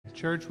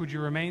Church, would you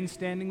remain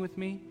standing with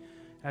me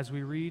as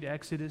we read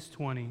Exodus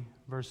 20,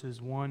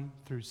 verses 1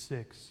 through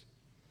 6.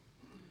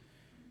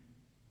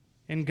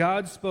 And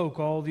God spoke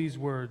all these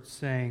words,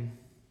 saying,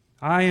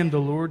 I am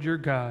the Lord your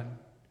God,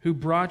 who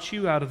brought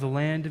you out of the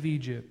land of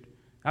Egypt,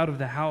 out of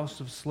the house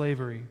of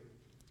slavery.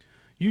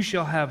 You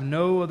shall have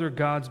no other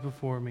gods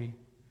before me.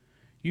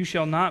 You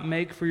shall not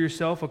make for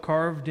yourself a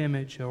carved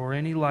image or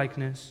any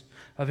likeness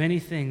of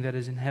anything that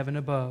is in heaven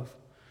above,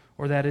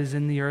 or that is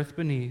in the earth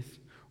beneath,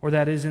 or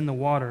that is in the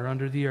water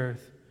under the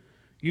earth.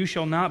 You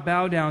shall not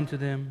bow down to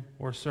them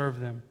or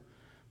serve them.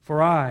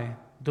 For I,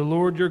 the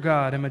Lord your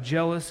God, am a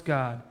jealous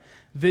God,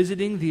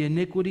 visiting the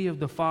iniquity of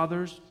the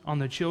fathers on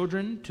the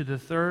children to the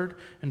third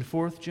and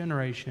fourth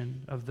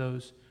generation of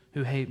those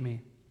who hate me,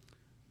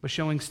 but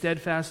showing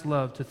steadfast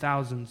love to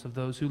thousands of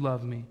those who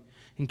love me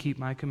and keep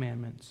my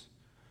commandments.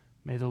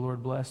 May the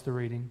Lord bless the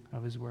reading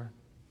of his word.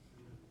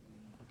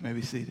 You may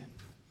be seated.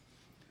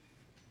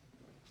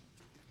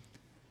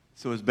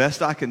 So as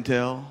best I can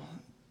tell,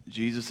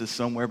 Jesus is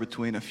somewhere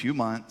between a few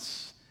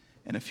months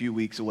and a few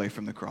weeks away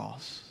from the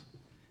cross.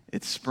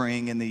 It's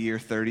spring in the year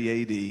 30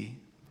 A.D.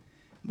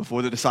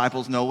 Before the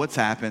disciples know what's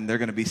happened, they're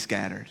going to be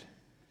scattered.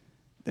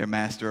 Their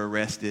master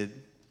arrested,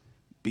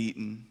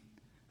 beaten,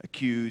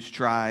 accused,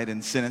 tried,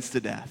 and sentenced to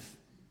death.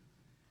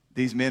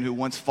 These men who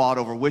once fought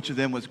over which of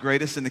them was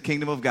greatest in the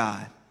kingdom of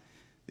God,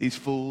 these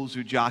fools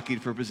who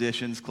jockeyed for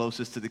positions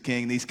closest to the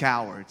king, these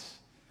cowards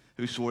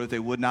who swore that they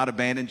would not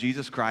abandon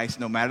Jesus Christ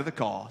no matter the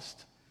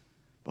cost,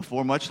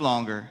 before much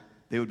longer,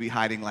 they would be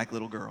hiding like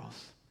little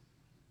girls.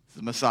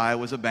 The Messiah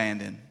was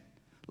abandoned,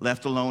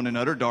 left alone in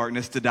utter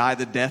darkness to die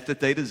the death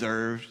that they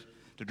deserved,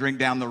 to drink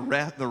down the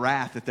wrath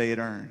that they had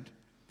earned.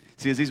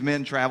 See, as these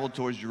men traveled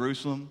towards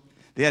Jerusalem,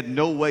 they had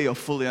no way of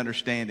fully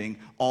understanding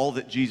all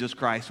that Jesus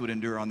Christ would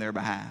endure on their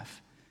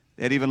behalf.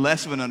 They had even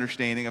less of an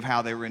understanding of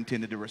how they were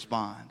intended to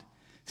respond.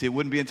 See, it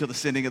wouldn't be until the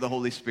sending of the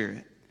Holy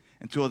Spirit,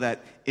 until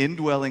that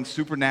indwelling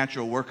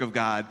supernatural work of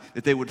God,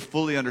 that they would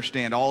fully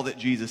understand all that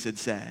Jesus had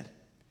said.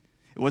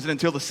 It wasn't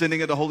until the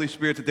sending of the Holy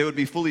Spirit that they would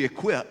be fully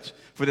equipped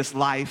for this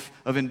life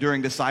of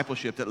enduring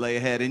discipleship that lay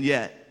ahead. And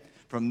yet,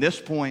 from this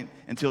point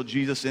until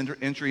Jesus'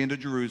 entry into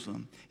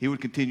Jerusalem, he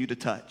would continue to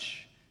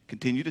touch,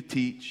 continue to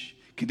teach,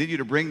 continue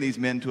to bring these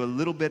men to a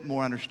little bit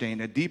more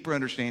understanding, a deeper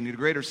understanding, a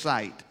greater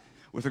sight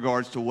with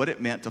regards to what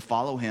it meant to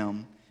follow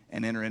him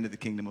and enter into the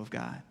kingdom of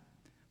God.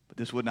 But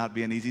this would not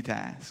be an easy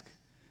task.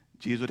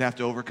 Jesus would have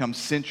to overcome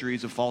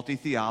centuries of faulty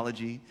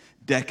theology,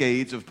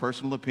 decades of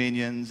personal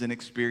opinions and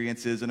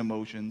experiences and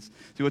emotions.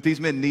 See, what these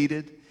men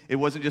needed, it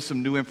wasn't just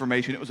some new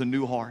information, it was a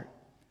new heart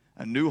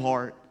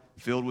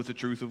filled with the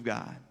truth of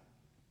God.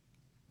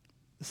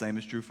 The same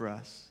is true for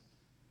us.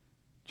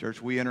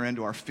 Church, we enter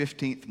into our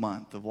 15th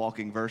month of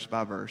walking verse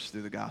by verse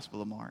through the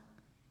Gospel of Mark.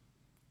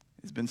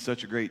 It's been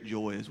such a great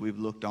joy as we've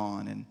looked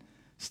on and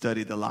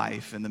studied the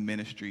life and the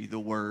ministry, the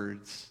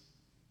words,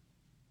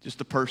 just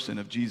the person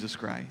of Jesus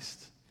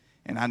Christ.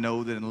 And I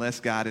know that unless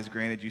God has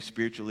granted you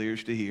spiritual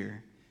ears to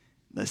hear,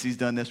 unless he's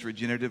done this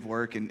regenerative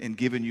work and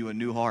given you a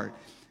new heart,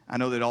 I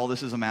know that all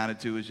this is amounted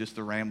to is just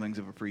the ramblings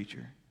of a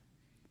preacher.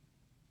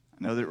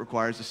 I know that it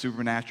requires the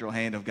supernatural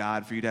hand of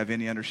God for you to have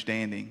any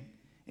understanding,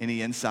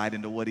 any insight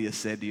into what he has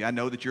said to you. I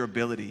know that your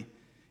ability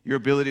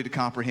to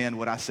comprehend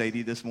what I say to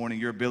you this morning,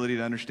 your ability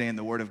to understand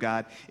the Word of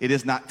God, it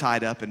is not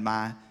tied up in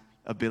my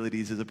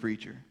abilities as a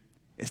preacher.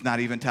 It's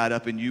not even tied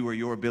up in you or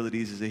your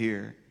abilities as a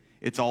hearer.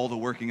 It's all the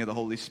working of the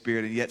Holy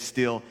Spirit, and yet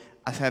still,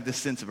 I have this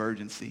sense of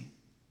urgency.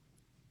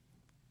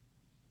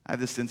 I have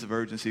this sense of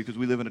urgency because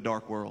we live in a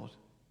dark world.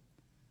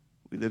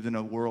 We live in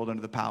a world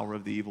under the power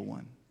of the evil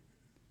one.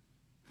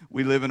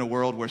 We live in a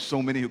world where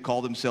so many who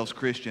call themselves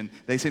Christian,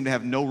 they seem to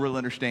have no real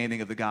understanding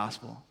of the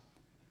gospel.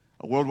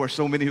 A world where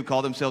so many who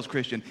call themselves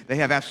Christian, they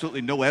have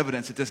absolutely no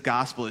evidence that this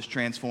gospel has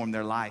transformed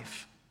their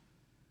life.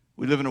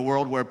 We live in a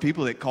world where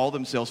people that call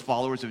themselves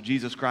followers of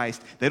Jesus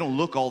Christ, they don't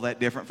look all that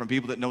different from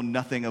people that know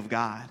nothing of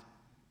God.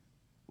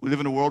 We live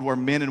in a world where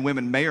men and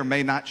women may or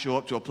may not show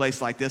up to a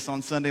place like this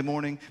on Sunday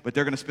morning, but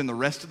they're going to spend the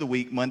rest of the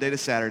week, Monday to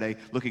Saturday,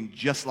 looking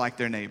just like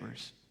their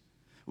neighbors.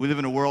 We live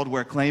in a world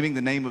where claiming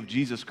the name of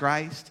Jesus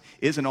Christ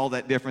isn't all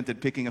that different than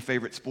picking a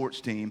favorite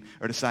sports team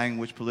or deciding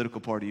which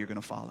political party you're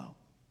going to follow.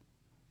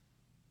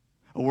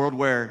 A world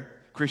where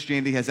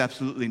Christianity has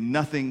absolutely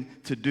nothing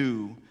to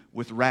do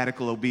with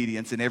radical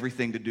obedience and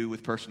everything to do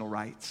with personal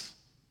rights.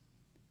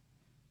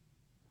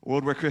 A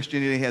world where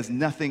Christianity has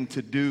nothing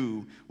to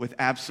do with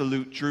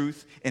absolute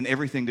truth and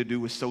everything to do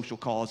with social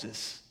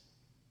causes.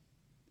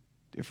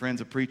 Dear friends,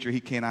 a preacher, he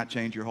cannot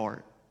change your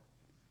heart.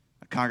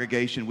 A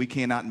congregation, we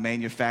cannot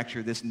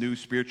manufacture this new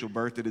spiritual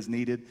birth that is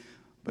needed,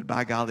 but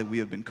by golly, we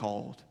have been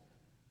called.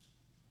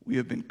 We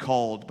have been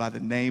called by the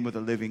name of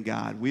the living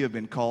God. We have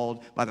been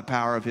called by the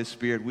power of his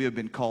Spirit. We have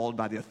been called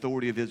by the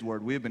authority of his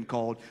word. We have been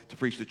called to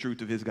preach the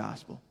truth of his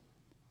gospel,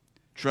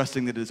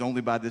 trusting that it is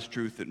only by this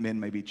truth that men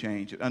may be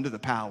changed, under the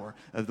power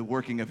of the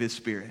working of his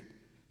Spirit,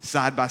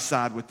 side by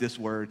side with this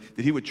word,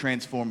 that he would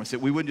transform us,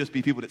 that we wouldn't just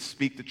be people that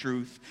speak the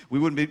truth. We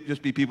wouldn't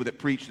just be people that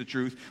preach the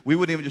truth. We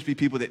wouldn't even just be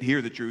people that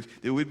hear the truth.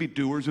 That we'd be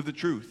doers of the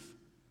truth,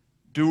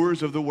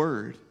 doers of the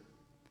word.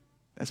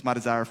 That's my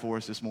desire for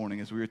us this morning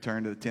as we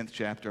return to the 10th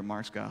chapter of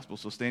Mark's gospel.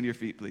 So stand to your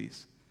feet,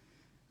 please.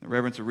 In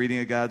reverence of reading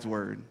of God's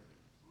word.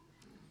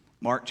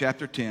 Mark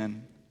chapter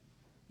 10,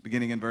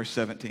 beginning in verse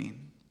 17.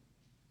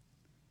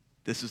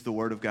 This is the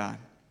word of God.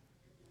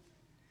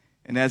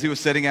 And as he was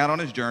setting out on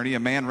his journey, a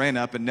man ran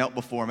up and knelt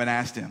before him and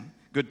asked him,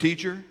 "Good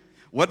teacher,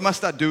 what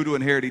must I do to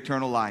inherit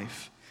eternal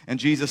life?" And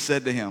Jesus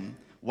said to him,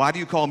 "Why do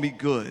you call me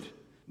good?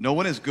 No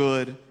one is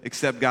good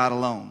except God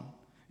alone.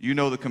 You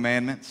know the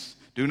commandments.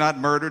 Do not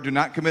murder, do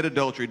not commit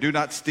adultery, do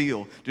not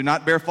steal, do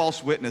not bear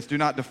false witness, do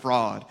not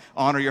defraud.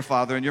 Honor your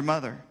father and your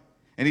mother."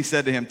 And he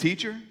said to him,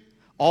 "Teacher,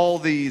 all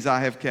these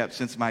I have kept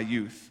since my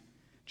youth."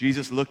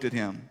 Jesus looked at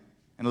him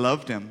and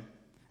loved him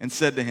and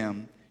said to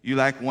him, "You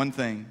lack one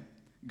thing.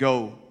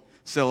 Go,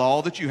 sell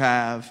all that you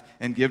have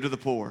and give to the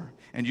poor,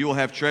 and you will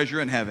have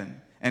treasure in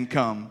heaven. And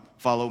come,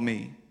 follow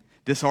me."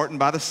 Disheartened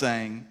by the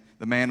saying,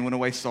 the man went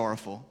away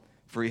sorrowful,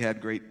 for he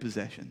had great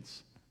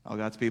possessions. All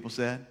God's people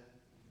said,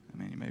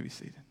 amen. You may be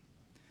seated.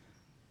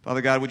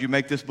 Father God, would you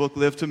make this book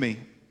live to me?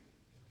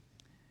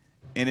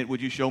 In it,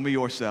 would you show me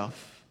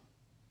yourself?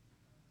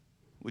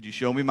 Would you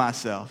show me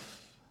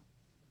myself?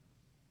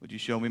 Would you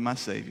show me my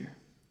Savior?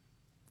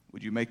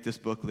 Would you make this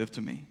book live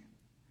to me?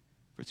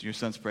 For it's in your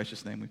Son's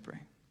precious name we pray.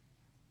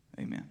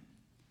 Amen.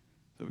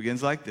 So it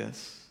begins like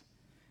this.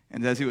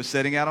 And as he was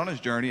setting out on his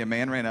journey, a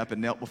man ran up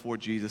and knelt before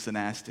Jesus and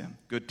asked him,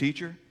 "Good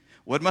teacher,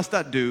 what must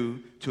I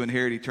do to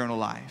inherit eternal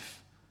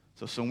life?"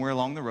 So somewhere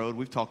along the road,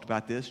 we've talked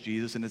about this.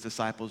 Jesus and his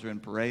disciples are in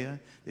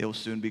Perea. They will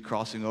soon be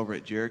crossing over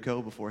at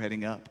Jericho before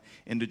heading up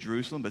into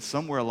Jerusalem. But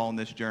somewhere along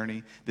this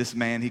journey, this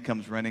man, he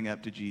comes running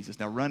up to Jesus.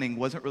 Now, running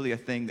wasn't really a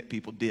thing that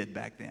people did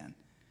back then.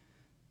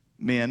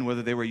 Men,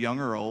 whether they were young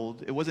or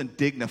old, it wasn't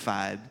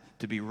dignified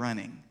to be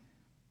running.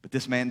 But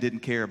this man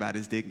didn't care about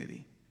his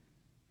dignity.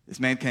 This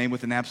man came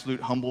with an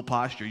absolute humble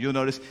posture. You'll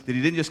notice that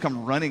he didn't just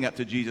come running up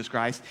to Jesus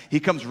Christ.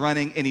 He comes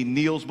running and he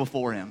kneels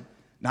before him,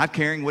 not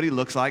caring what he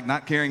looks like,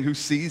 not caring who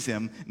sees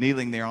him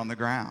kneeling there on the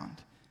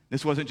ground.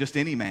 This wasn't just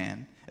any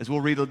man. As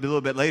we'll read a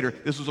little bit later,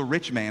 this was a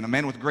rich man, a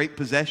man with great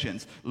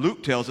possessions.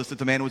 Luke tells us that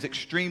the man was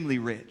extremely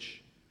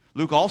rich.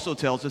 Luke also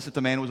tells us that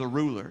the man was a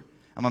ruler.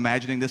 I'm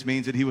imagining this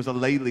means that he was a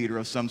lay leader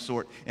of some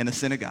sort in a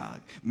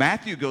synagogue.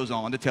 Matthew goes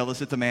on to tell us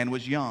that the man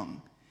was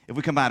young. If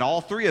we combine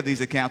all three of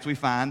these accounts, we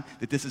find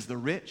that this is the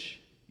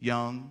rich,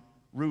 young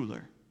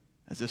ruler,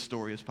 as this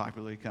story has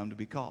popularly come to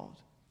be called.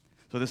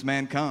 So this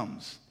man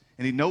comes,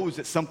 and he knows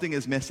that something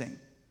is missing.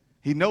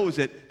 He knows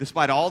that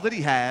despite all that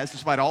he has,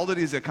 despite all that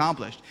he's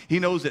accomplished, he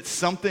knows that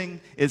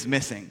something is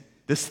missing.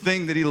 This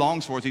thing that he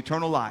longs for is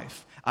eternal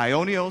life.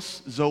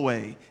 Aionios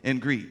zoe in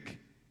Greek,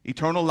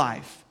 eternal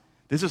life.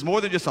 This is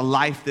more than just a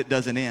life that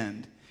doesn't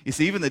end. You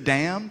see, even the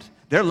damned,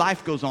 their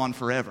life goes on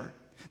forever.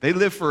 They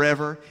live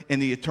forever in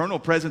the eternal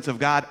presence of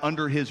God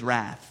under his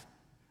wrath,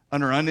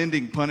 under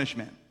unending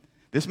punishment.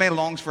 This man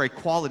longs for a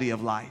quality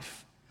of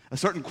life, a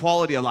certain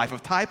quality of life, a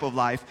type of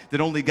life that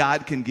only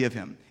God can give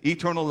him.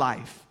 Eternal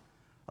life,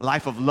 a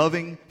life of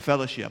loving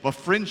fellowship, a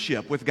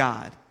friendship with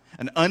God,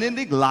 an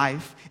unending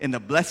life in the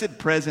blessed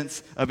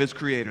presence of his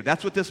Creator.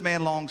 That's what this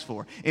man longs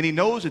for. And he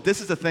knows that this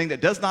is a thing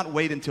that does not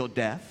wait until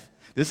death.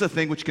 This is a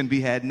thing which can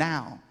be had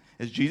now.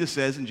 As Jesus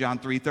says in John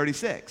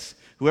 3:36,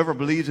 whoever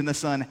believes in the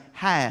Son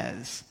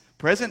has,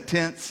 present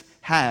tense,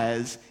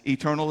 has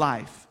eternal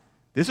life.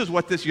 This is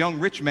what this young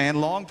rich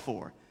man longed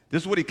for.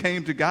 This is what he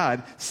came to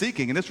God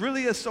seeking. And this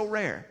really is so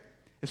rare,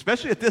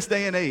 especially at this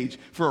day and age,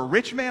 for a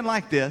rich man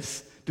like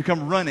this to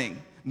come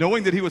running,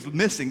 knowing that he was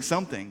missing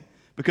something.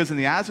 Because in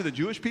the eyes of the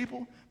Jewish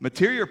people,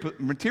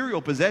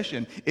 material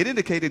possession, it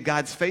indicated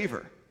God's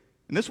favor.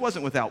 And this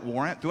wasn't without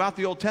warrant. Throughout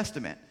the Old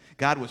Testament,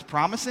 God was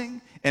promising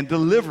and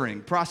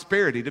delivering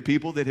prosperity to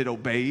people that had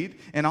obeyed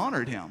and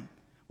honored him.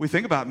 We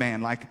think about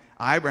man like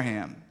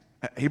Abraham,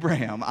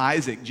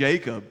 Isaac,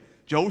 Jacob,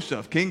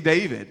 Joseph, King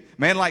David,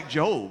 man like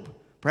Job,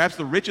 perhaps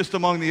the richest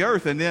among the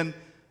earth. And then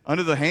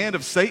under the hand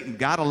of Satan,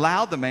 God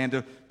allowed the man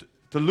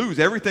to lose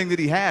everything that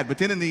he had. But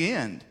then in the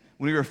end,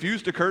 when he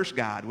refused to curse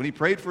God, when he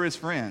prayed for his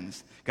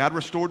friends, God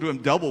restored to him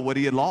double what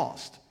he had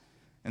lost.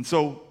 And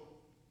so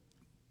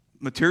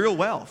material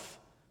wealth,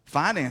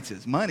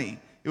 finances, money,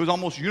 it was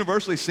almost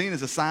universally seen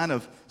as a sign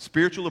of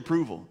spiritual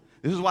approval.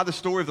 This is why the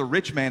story of the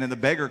rich man and the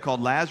beggar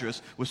called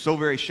Lazarus was so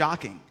very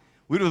shocking.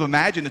 We would have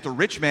imagined that the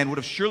rich man would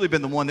have surely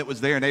been the one that was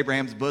there in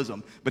Abraham's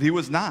bosom, but he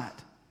was not.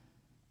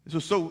 This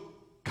was so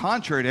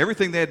contrary to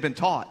everything they had been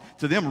taught.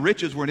 To them,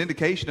 riches were an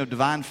indication of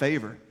divine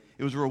favor.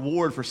 It was a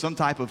reward for some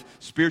type of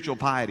spiritual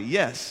piety.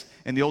 Yes,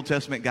 in the Old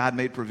Testament, God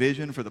made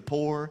provision for the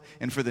poor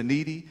and for the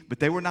needy, but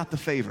they were not the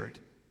favored.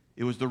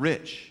 It was the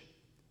rich.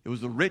 It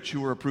was the rich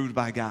who were approved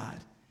by God.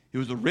 It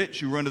was the rich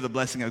who were under the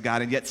blessing of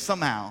God, and yet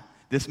somehow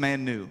this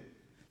man knew.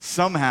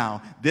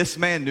 Somehow this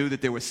man knew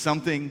that there was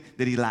something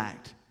that he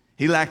lacked.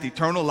 He lacked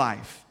eternal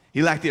life.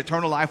 He lacked the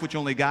eternal life which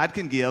only God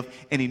can give,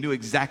 and he knew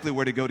exactly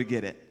where to go to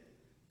get it.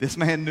 This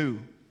man knew.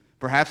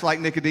 Perhaps like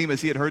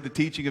Nicodemus, he had heard the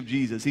teaching of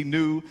Jesus. He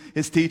knew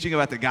his teaching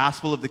about the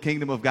gospel of the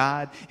kingdom of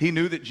God. He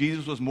knew that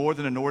Jesus was more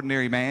than an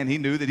ordinary man. He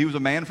knew that he was a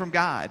man from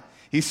God.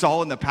 He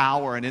saw in the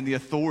power and in the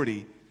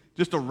authority,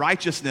 just the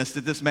righteousness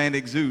that this man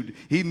exuded.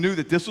 He knew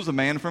that this was a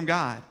man from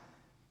God.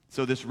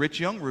 So this rich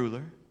young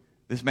ruler,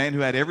 this man who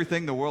had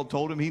everything the world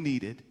told him he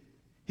needed,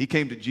 he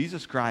came to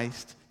Jesus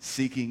Christ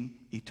seeking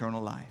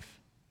eternal life.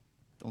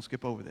 Don't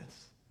skip over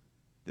this.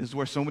 This is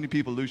where so many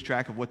people lose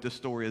track of what this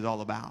story is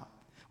all about.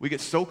 We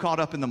get so caught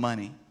up in the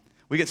money.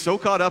 We get so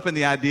caught up in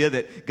the idea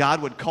that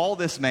God would call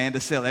this man to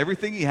sell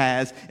everything he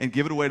has and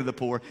give it away to the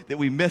poor that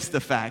we miss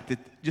the fact that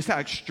just how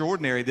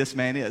extraordinary this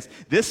man is.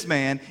 This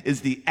man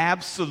is the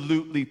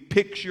absolutely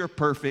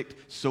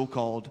picture-perfect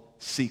so-called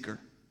seeker.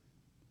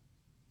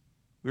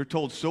 We're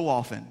told so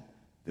often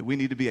that we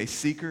need to be a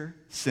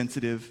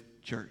seeker-sensitive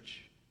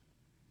church.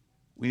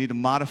 We need to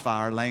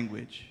modify our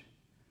language,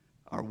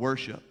 our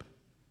worship,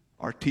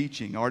 our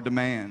teaching, our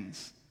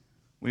demands.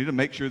 We need to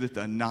make sure that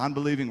the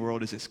non-believing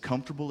world is as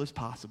comfortable as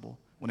possible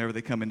whenever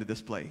they come into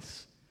this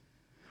place.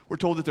 We're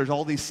told that there's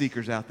all these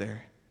seekers out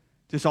there,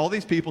 just all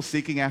these people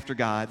seeking after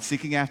God,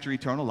 seeking after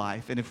eternal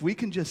life. And if we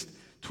can just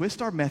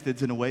twist our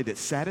methods in a way that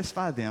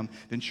satisfy them,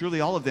 then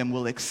surely all of them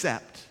will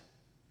accept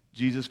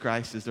Jesus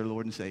Christ as their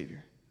Lord and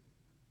Savior.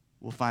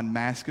 We'll find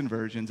mass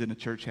conversions in a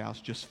church house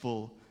just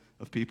full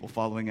of people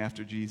following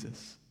after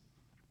Jesus.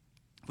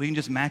 We can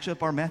just match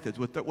up our methods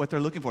with what they're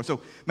looking for.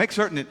 So make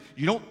certain that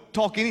you don't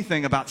talk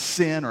anything about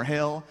sin or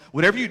hell.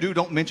 Whatever you do,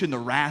 don't mention the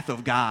wrath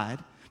of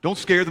God. Don't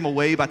scare them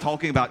away by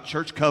talking about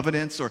church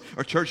covenants or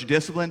church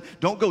discipline.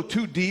 Don't go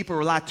too deep or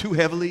rely too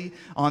heavily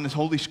on the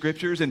Holy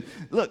Scriptures. And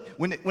look,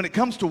 when it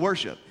comes to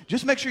worship,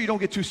 just make sure you don't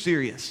get too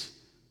serious.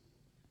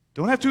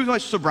 Don't have too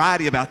much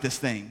sobriety about this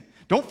thing.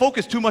 Don't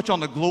focus too much on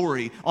the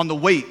glory, on the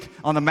weight,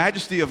 on the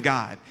majesty of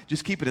God.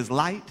 Just keep it as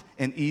light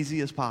and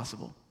easy as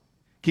possible.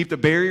 Keep the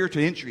barrier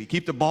to entry.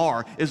 Keep the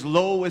bar as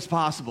low as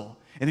possible.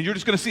 And then you're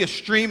just going to see a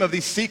stream of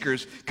these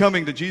seekers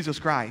coming to Jesus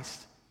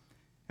Christ.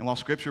 And while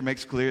Scripture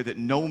makes clear that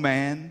no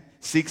man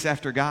seeks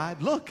after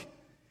God, look,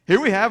 here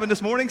we have in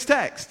this morning's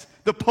text,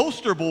 the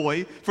poster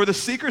boy for the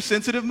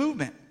seeker-sensitive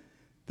movement.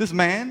 This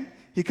man,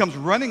 he comes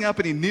running up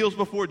and he kneels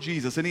before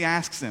Jesus and he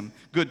asks him,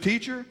 "Good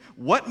teacher,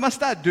 what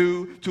must I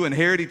do to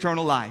inherit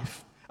eternal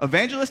life?"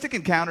 Evangelistic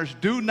encounters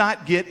do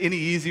not get any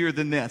easier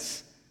than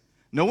this.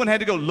 No one had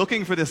to go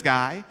looking for this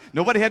guy.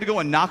 Nobody had to go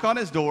and knock on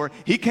his door.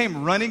 He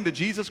came running to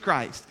Jesus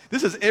Christ.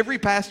 This is every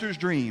pastor's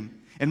dream.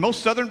 In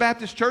most Southern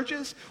Baptist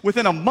churches,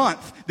 within a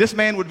month, this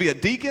man would be a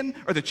deacon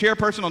or the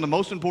chairperson on the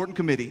most important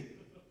committee.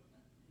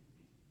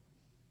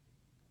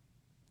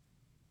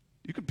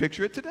 You can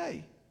picture it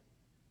today.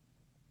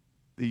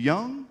 The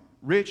young,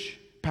 rich,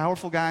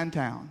 powerful guy in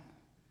town.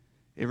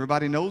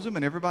 Everybody knows him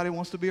and everybody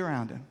wants to be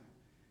around him.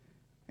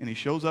 And he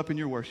shows up in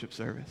your worship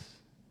service.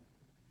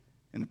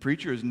 And the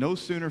preacher has no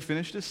sooner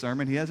finished his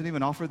sermon, he hasn't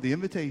even offered the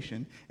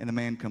invitation, and the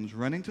man comes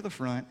running to the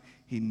front,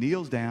 he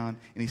kneels down,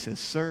 and he says,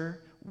 "Sir,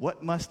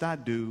 what must I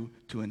do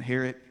to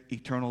inherit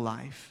eternal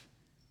life?"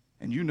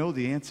 And you know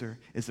the answer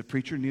as the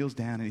preacher kneels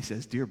down and he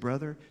says, "Dear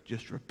brother,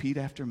 just repeat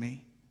after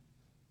me.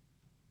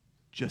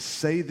 Just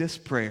say this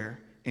prayer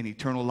and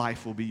eternal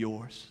life will be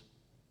yours."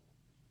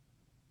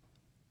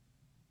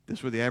 If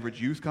this were the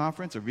average youth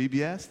conference or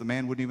VBS, the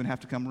man wouldn't even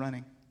have to come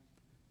running.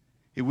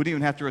 He wouldn't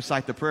even have to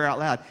recite the prayer out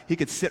loud. He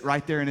could sit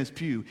right there in his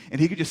pew, and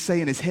he could just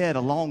say in his head,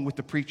 along with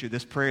the preacher,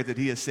 this prayer that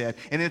he has said.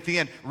 And at the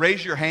end,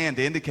 raise your hand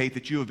to indicate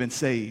that you have been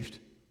saved.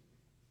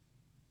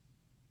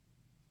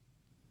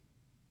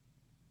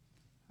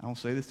 I don't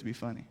say this to be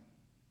funny.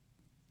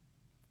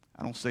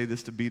 I don't say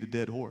this to beat a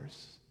dead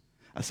horse.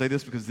 I say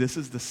this because this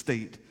is the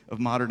state of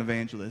modern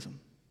evangelism.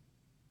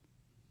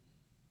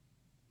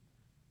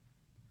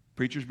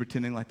 Preachers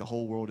pretending like the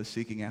whole world is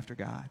seeking after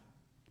God.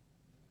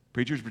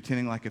 Preachers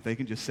pretending like if they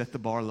can just set the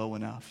bar low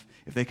enough,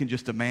 if they can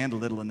just demand a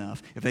little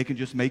enough, if they can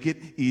just make it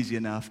easy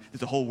enough, that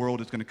the whole world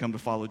is going to come to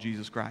follow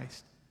Jesus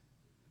Christ.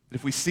 That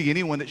if we see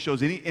anyone that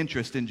shows any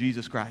interest in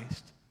Jesus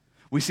Christ,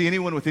 we see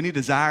anyone with any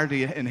desire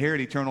to inherit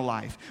eternal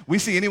life, we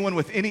see anyone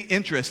with any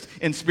interest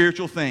in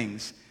spiritual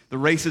things, the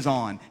race is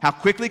on. How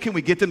quickly can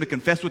we get them to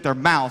confess with their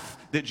mouth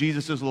that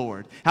Jesus is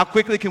Lord? How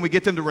quickly can we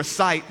get them to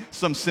recite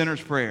some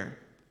sinner's prayer?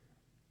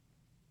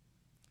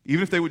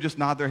 Even if they would just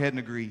nod their head and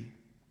agree.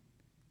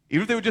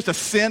 Even if they would just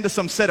ascend to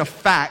some set of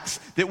facts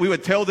that we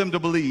would tell them to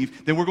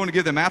believe, then we're going to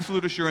give them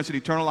absolute assurance that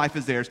eternal life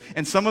is theirs.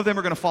 And some of them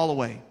are going to fall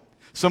away.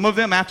 Some of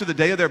them, after the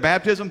day of their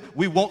baptism,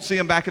 we won't see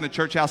them back in the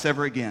church house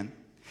ever again.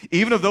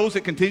 Even of those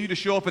that continue to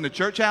show up in the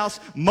church house,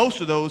 most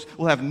of those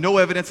will have no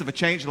evidence of a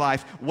changed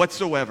life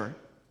whatsoever.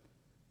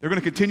 They're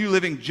going to continue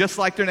living just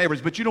like their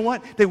neighbors. But you know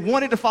what? They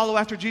wanted to follow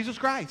after Jesus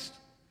Christ.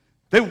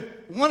 They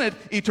wanted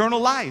eternal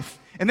life.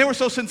 And they were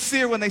so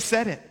sincere when they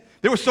said it.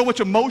 There was so much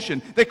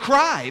emotion. They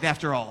cried,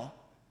 after all,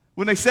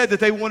 when they said that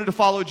they wanted to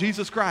follow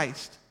Jesus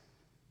Christ.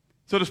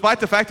 So despite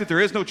the fact that there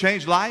is no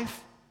changed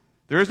life,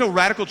 there is no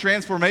radical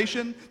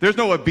transformation, there's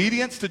no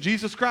obedience to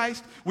Jesus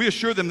Christ, we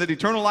assure them that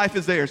eternal life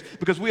is theirs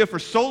because we have for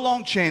so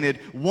long chanted,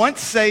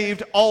 once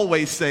saved,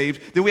 always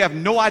saved, that we have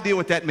no idea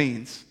what that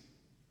means.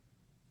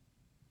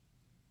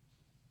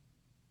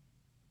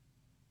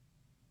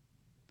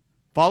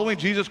 Following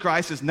Jesus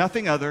Christ is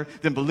nothing other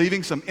than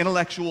believing some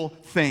intellectual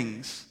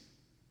things.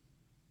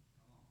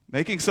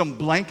 making some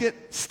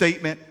blanket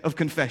statement of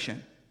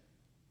confession.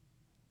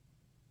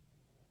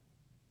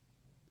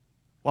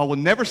 While we'll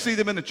never see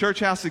them in the church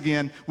house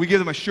again, we give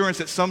them assurance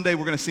that someday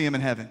we're going to see them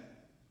in heaven.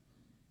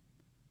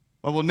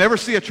 While we'll never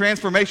see a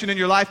transformation in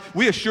your life,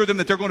 we assure them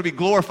that they're going to be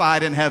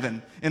glorified in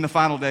heaven in the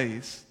final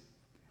days.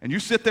 And you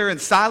sit there in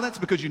silence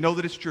because you know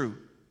that it's true.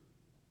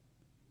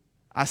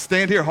 I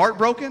stand here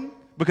heartbroken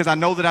because I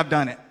know that I've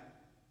done it.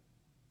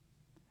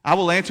 I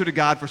will answer to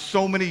God for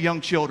so many young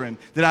children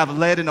that I've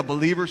led in a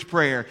believer's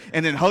prayer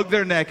and then hugged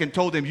their neck and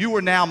told them, you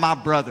are now my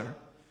brother.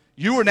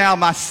 You are now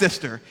my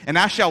sister, and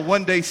I shall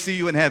one day see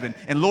you in heaven.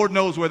 And Lord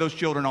knows where those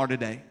children are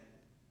today.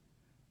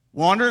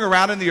 Wandering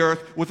around in the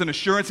earth with an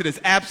assurance that is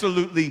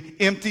absolutely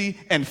empty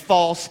and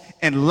false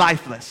and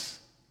lifeless.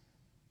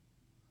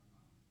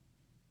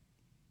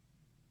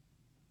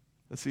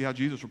 Let's see how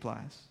Jesus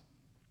replies.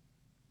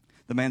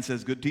 The man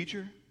says, good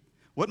teacher,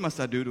 what must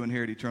I do to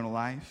inherit eternal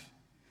life?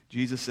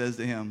 Jesus says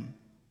to him,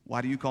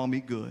 why do you call me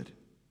good?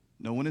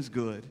 No one is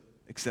good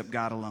except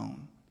God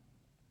alone.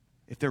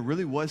 If there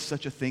really was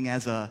such a thing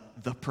as the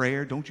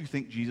prayer, don't you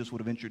think Jesus would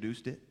have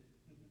introduced it?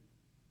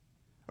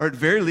 Or at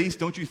very least,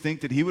 don't you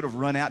think that he would have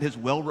run out his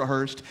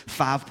well-rehearsed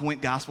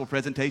 5-point gospel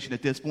presentation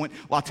at this point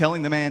while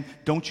telling the man,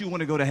 don't you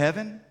want to go to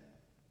heaven?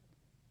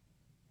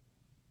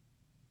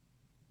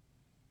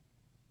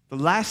 The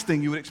last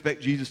thing you would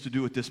expect Jesus to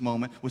do at this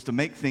moment was to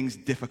make things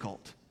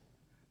difficult.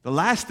 The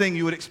last thing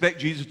you would expect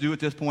Jesus to do at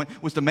this point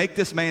was to make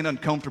this man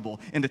uncomfortable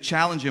and to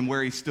challenge him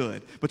where he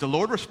stood. But the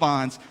Lord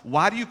responds,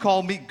 why do you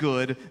call me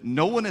good?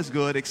 No one is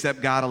good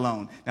except God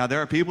alone. Now, there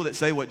are people that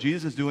say what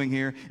Jesus is doing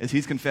here is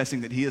he's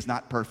confessing that he is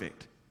not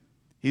perfect.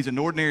 He's an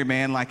ordinary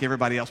man like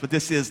everybody else, but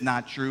this is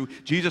not true.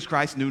 Jesus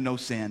Christ knew no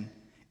sin.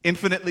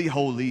 Infinitely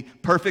holy,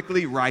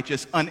 perfectly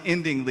righteous,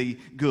 unendingly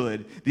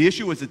good. The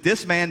issue was that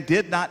this man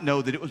did not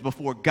know that it was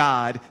before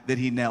God that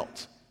he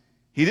knelt.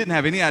 He didn't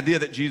have any idea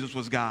that Jesus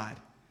was God.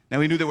 Now,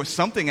 he knew there was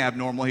something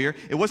abnormal here.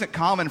 It wasn't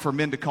common for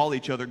men to call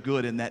each other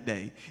good in that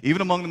day.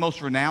 Even among the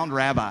most renowned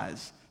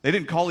rabbis, they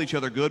didn't call each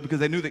other good because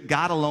they knew that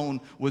God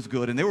alone was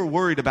good, and they were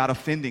worried about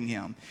offending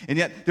him. And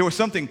yet, there was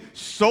something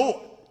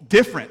so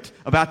different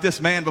about this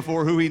man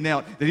before who he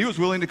knelt that he was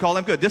willing to call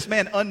him good. This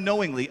man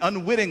unknowingly,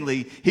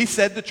 unwittingly, he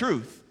said the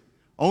truth.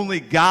 Only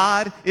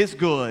God is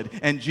good,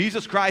 and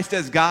Jesus Christ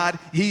as God,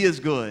 he is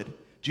good.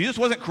 Jesus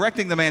wasn't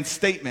correcting the man's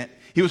statement.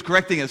 He was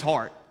correcting his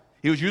heart.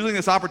 He was using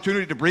this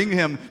opportunity to bring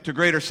him to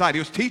greater sight. He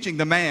was teaching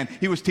the man.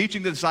 He was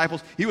teaching the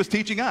disciples. He was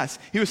teaching us.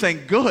 He was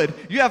saying, good,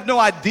 you have no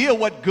idea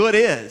what good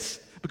is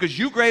because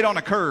you grade on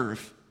a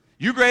curve.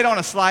 You grade on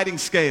a sliding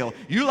scale.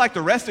 You, like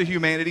the rest of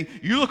humanity,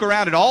 you look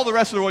around at all the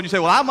rest of the world and you say,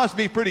 well, I must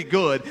be pretty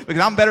good because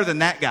I'm better than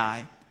that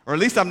guy. Or at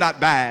least I'm not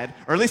bad.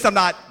 Or at least I'm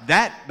not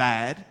that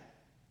bad.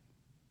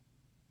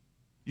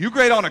 You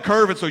grade on a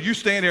curve, and so you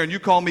stand there and you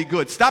call me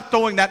good. Stop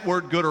throwing that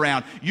word good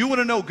around. You want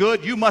to know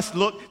good? You must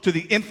look to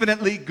the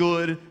infinitely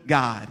good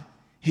God.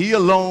 He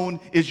alone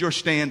is your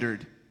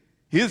standard.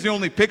 He is the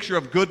only picture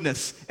of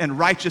goodness and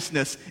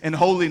righteousness and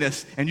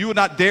holiness, and you would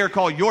not dare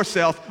call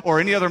yourself or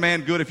any other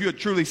man good if you had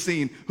truly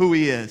seen who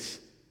he is.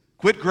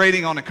 Quit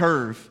grading on a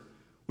curve.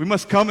 We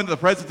must come into the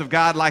presence of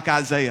God like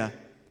Isaiah,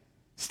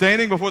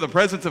 standing before the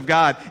presence of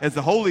God as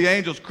the holy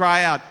angels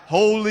cry out,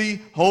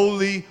 holy,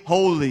 holy,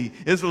 holy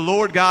is the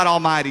Lord God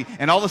Almighty.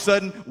 And all of a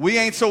sudden, we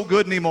ain't so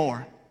good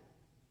anymore.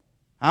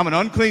 I'm an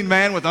unclean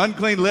man with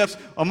unclean lips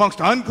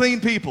amongst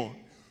unclean people.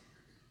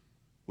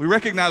 We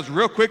recognize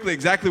real quickly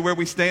exactly where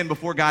we stand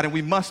before God, and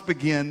we must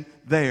begin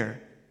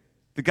there.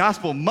 The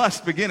gospel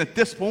must begin at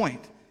this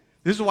point.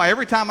 This is why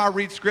every time I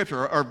read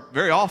Scripture, or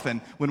very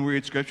often when we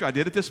read Scripture, I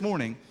did it this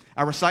morning,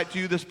 I recite to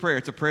you this prayer.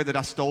 It's a prayer that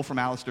I stole from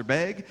Alistair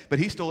Begg, but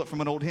he stole it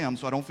from an old hymn,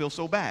 so I don't feel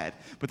so bad.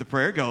 But the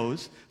prayer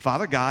goes,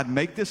 Father God,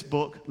 make this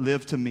book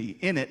live to me.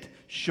 In it,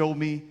 show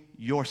me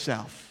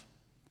yourself.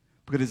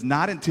 Because it's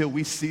not until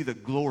we see the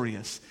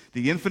glorious,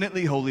 the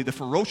infinitely holy, the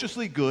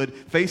ferociously good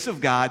face of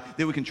God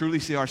that we can truly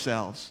see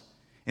ourselves.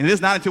 And it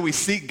is not until we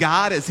see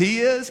God as he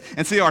is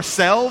and see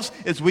ourselves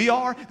as we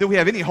are that we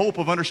have any hope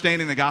of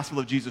understanding the gospel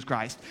of Jesus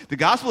Christ. The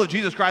gospel of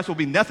Jesus Christ will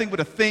be nothing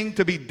but a thing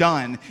to be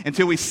done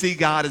until we see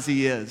God as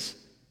he is.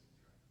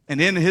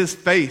 And in his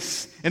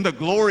face, in the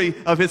glory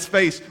of his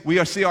face,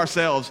 we see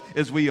ourselves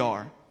as we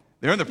are.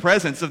 They're in the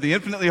presence of the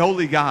infinitely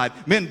holy God.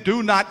 Men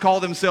do not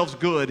call themselves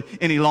good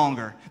any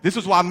longer. This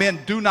is why men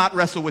do not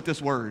wrestle with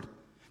this word.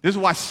 This is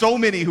why so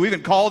many who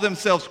even call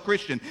themselves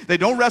Christian, they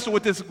don't wrestle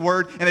with this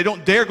word and they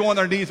don't dare go on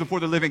their knees before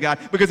the living God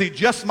because he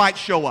just might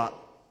show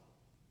up.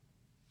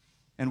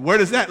 And where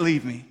does that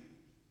leave me?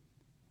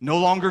 No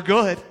longer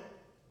good.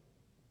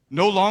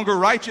 No longer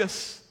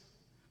righteous.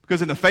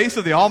 Because in the face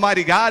of the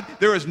Almighty God,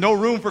 there is no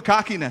room for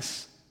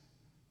cockiness.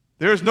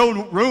 There is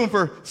no room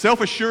for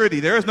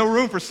self-assurity. There is no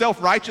room for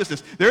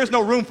self-righteousness. There is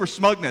no room for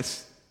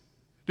smugness.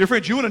 Dear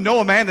friends, you want to know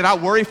a man that I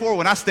worry for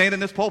when I stand in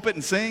this pulpit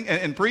and sing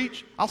and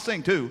preach? I'll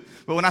sing too.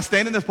 But when I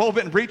stand in this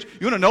pulpit and preach,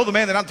 you want to know the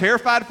man that I'm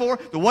terrified for?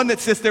 The one that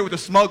sits there with a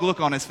smug look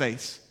on his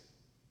face.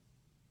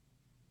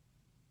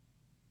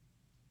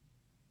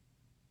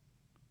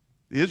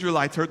 The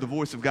Israelites heard the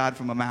voice of God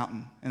from a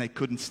mountain, and they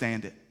couldn't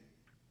stand it.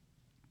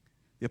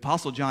 The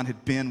Apostle John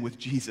had been with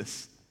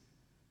Jesus.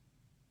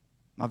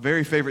 My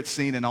very favorite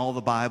scene in all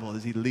the Bible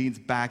is he leans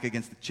back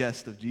against the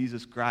chest of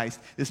Jesus Christ.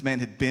 This man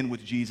had been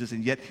with Jesus,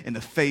 and yet in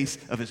the face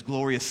of his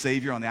glorious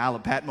Savior on the Isle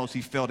of Patmos,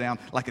 he fell down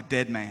like a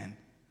dead man.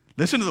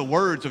 Listen to the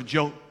words of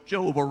Job,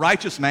 a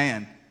righteous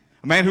man,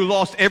 a man who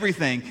lost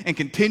everything and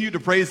continued to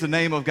praise the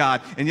name of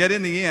God. And yet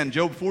in the end,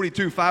 Job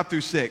 42, 5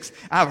 through 6,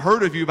 I have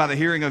heard of you by the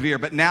hearing of ear,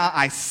 but now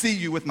I see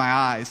you with my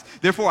eyes.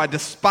 Therefore I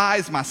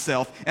despise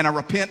myself, and I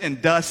repent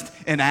in dust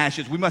and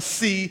ashes. We must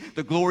see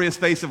the glorious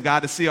face of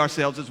God to see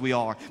ourselves as we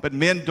are. But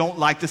men don't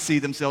like to see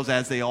themselves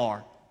as they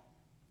are.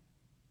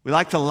 We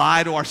like to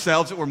lie to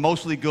ourselves that we're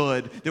mostly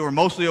good, that we're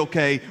mostly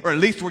okay, or at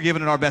least we're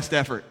giving it our best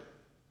effort.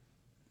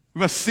 We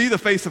must see the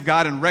face of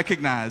God and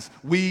recognize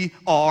we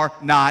are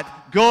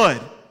not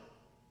good.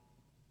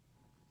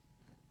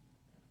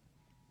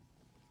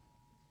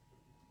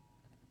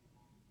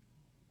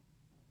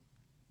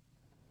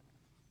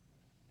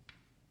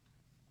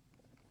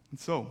 And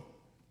so,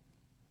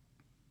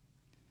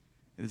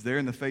 it is there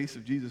in the face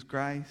of Jesus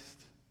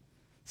Christ,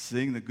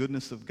 seeing the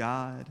goodness of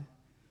God,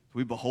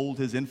 we behold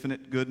his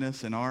infinite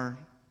goodness and our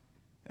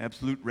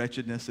absolute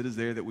wretchedness. It is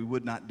there that we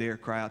would not dare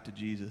cry out to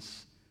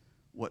Jesus,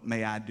 "What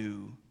may I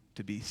do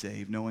to be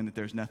saved?" knowing that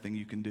there's nothing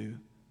you can do.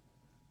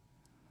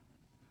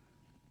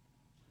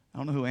 I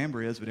don't know who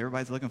Amber is, but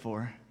everybody's looking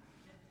for her.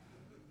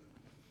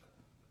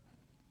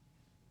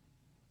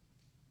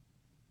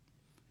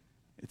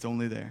 It's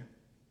only there.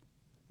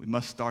 We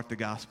must start the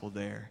gospel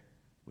there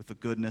with the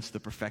goodness,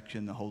 the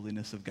perfection, the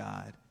holiness of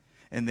God.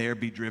 And there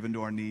be driven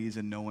to our knees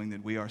and knowing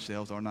that we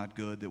ourselves are not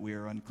good, that we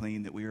are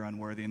unclean, that we are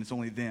unworthy. And it's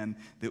only then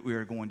that we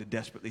are going to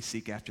desperately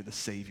seek after the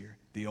Savior,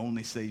 the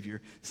only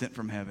Savior sent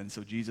from heaven.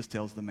 So Jesus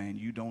tells the man,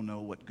 "You don't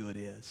know what good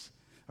is,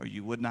 or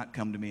you would not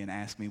come to me and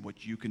ask me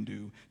what you can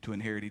do to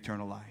inherit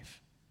eternal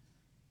life."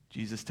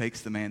 Jesus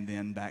takes the man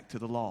then back to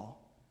the law,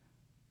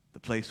 the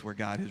place where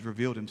God has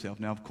revealed himself.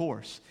 Now, of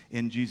course,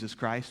 in Jesus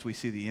Christ, we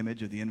see the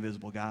image of the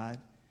invisible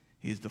God.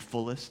 He is the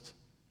fullest,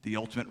 the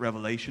ultimate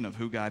revelation of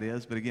who God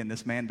is. But again,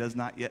 this man does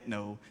not yet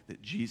know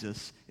that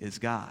Jesus is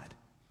God.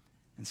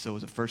 And so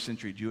as a first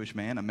century Jewish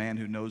man, a man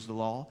who knows the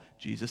law,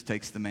 Jesus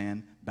takes the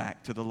man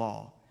back to the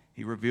law.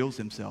 He reveals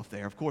himself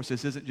there. Of course,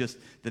 this isn't just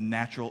the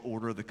natural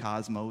order of the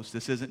cosmos.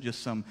 This isn't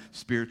just some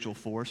spiritual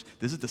force.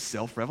 This is the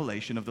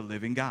self-revelation of the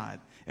living God.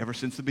 Ever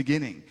since the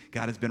beginning,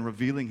 God has been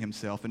revealing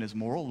himself in his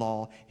moral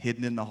law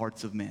hidden in the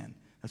hearts of men.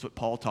 That's what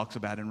Paul talks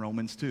about in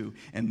Romans 2.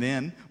 And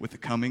then, with the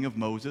coming of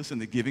Moses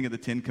and the giving of the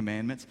Ten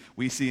Commandments,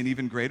 we see an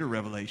even greater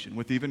revelation,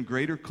 with even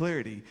greater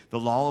clarity, the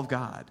law of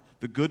God,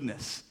 the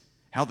goodness,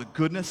 how the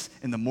goodness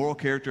and the moral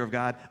character of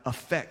God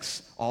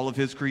affects all of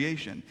his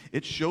creation.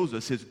 It shows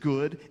us his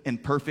good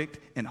and perfect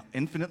and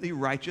infinitely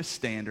righteous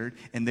standard,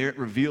 and there it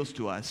reveals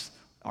to us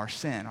our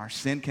sin. Our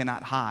sin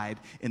cannot hide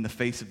in the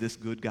face of this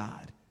good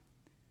God,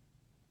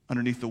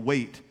 underneath the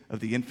weight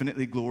of the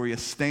infinitely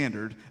glorious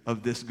standard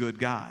of this good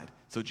God.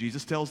 So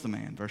Jesus tells the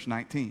man, verse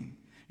 19,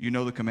 "You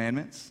know the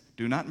commandments.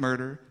 Do not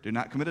murder, do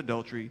not commit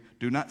adultery,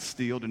 do not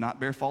steal, do not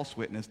bear false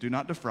witness, do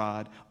not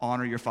defraud,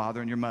 honor your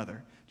father and your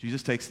mother."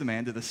 Jesus takes the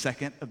man to the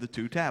second of the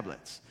two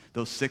tablets,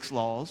 those 6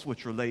 laws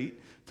which relate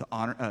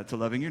to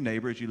loving your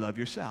neighbor as you love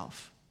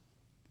yourself.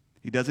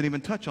 He doesn't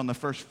even touch on the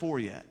first 4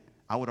 yet.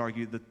 I would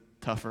argue the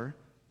tougher,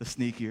 the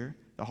sneakier,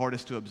 the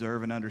hardest to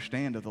observe and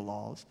understand of the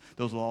laws,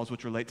 those laws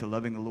which relate to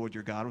loving the Lord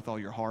your God with all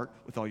your heart,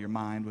 with all your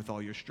mind, with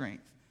all your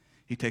strength.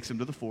 He takes him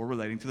to the 4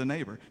 relating to the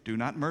neighbor. Do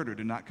not murder,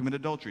 do not commit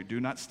adultery,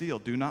 do not steal,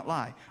 do not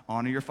lie,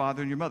 honor your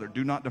father and your mother,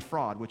 do not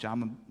defraud, which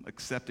I'm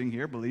accepting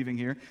here, believing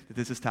here, that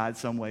this is tied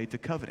some way to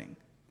coveting.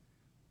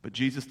 But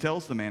Jesus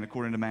tells the man,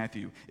 according to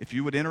Matthew, if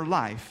you would enter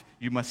life,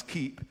 you must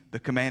keep the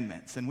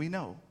commandments. And we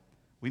know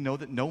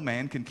that no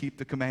man can keep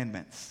the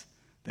commandments.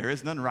 There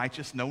is none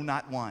righteous, no,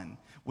 not one.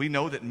 We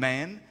know that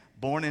man,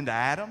 born into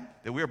Adam,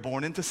 that we are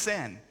born into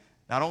sin.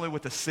 Not only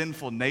with the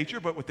sinful nature,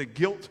 but with the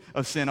guilt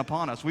of sin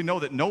upon us. We know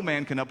that no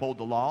man can uphold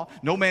the law.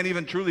 No man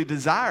even truly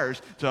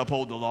desires to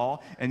uphold the law.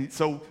 And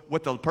so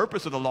what the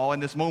purpose of the law in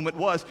this moment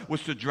was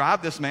to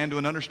drive this man to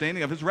an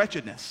understanding of his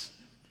wretchedness.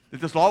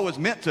 That this law was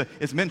meant to,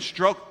 as men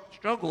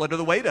struggle under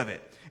the weight of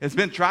it. As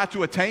men try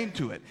to attain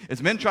to it.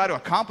 As men try to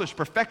accomplish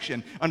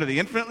perfection under the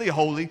infinitely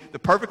holy, the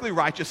perfectly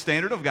righteous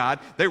standard of God,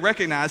 they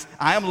recognize,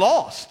 I am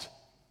lost.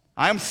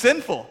 I am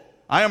sinful.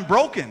 I am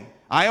broken.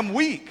 I am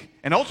weak.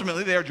 And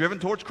ultimately, they are driven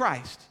towards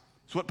Christ.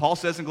 That's what Paul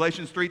says in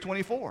Galatians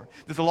 3:24.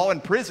 That the law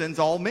imprisons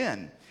all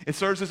men. It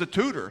serves as a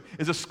tutor,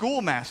 as a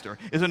schoolmaster,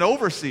 as an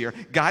overseer,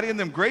 guiding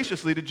them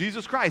graciously to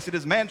Jesus Christ. It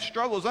is man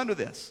struggles under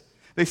this.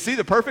 They see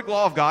the perfect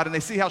law of God, and they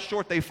see how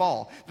short they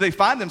fall. They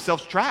find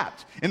themselves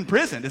trapped,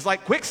 imprisoned. It's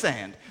like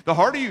quicksand. The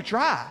harder you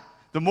try,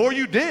 the more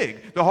you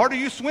dig, the harder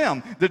you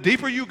swim, the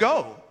deeper you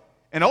go.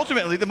 And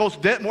ultimately,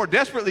 the more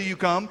desperately you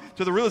come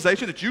to the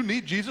realization that you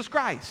need Jesus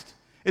Christ.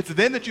 It's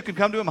then that you can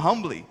come to him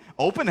humbly,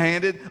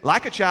 open-handed,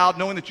 like a child,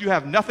 knowing that you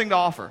have nothing to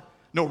offer.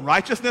 No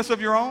righteousness of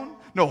your own,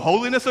 no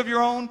holiness of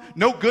your own,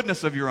 no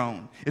goodness of your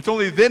own. It's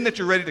only then that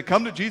you're ready to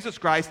come to Jesus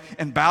Christ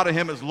and bow to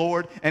him as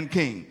Lord and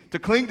King, to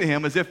cling to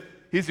him as if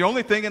he's the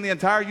only thing in the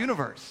entire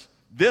universe.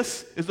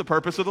 This is the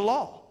purpose of the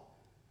law.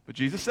 But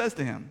Jesus says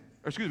to him,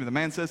 the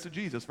man says to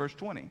Jesus, verse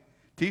 20,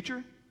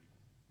 Teacher,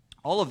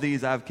 all of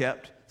these I've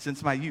kept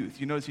since my youth.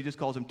 You notice he just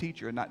calls him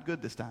teacher and not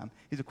good this time.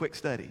 He's a quick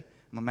study.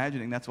 I'm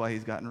imagining that's why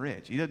he's gotten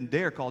rich. He doesn't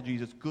dare call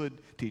Jesus good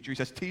teacher. He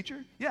says,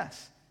 Teacher?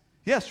 Yes.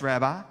 Yes,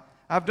 Rabbi.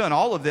 I've done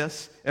all of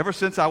this ever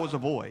since I was a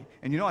boy.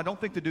 And I don't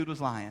think the dude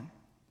was lying.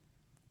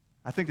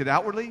 I think that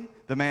outwardly,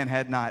 the man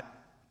had not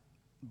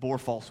bore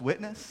false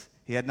witness.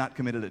 He had not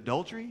committed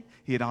adultery.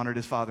 He had honored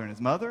his father and his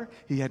mother.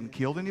 He hadn't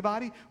killed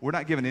anybody. We're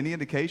not given any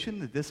indication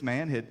that this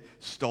man had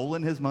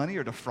stolen his money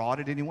or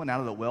defrauded anyone out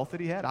of the wealth that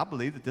he had. I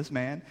believe that this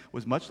man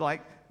was much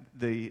like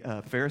the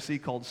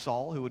Pharisee called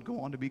Saul, who would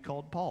go on to be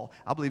called Paul.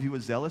 I believe he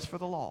was zealous for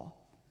the law.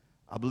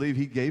 I believe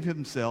he gave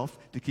himself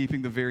to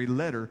keeping the very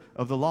letter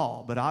of the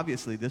law. But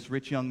obviously, this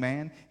rich young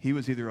man, he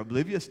was either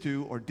oblivious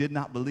to or did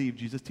not believe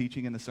Jesus'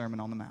 teaching in the Sermon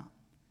on the Mount.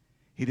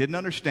 He didn't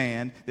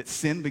understand that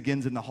sin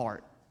begins in the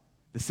heart.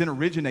 The sin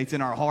originates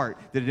in our heart,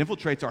 that it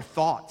infiltrates our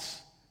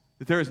thoughts,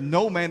 that there is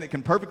no man that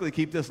can perfectly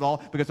keep this law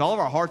because all of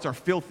our hearts are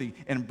filthy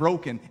and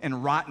broken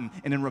and rotten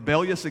and in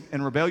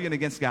rebellion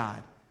against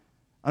God.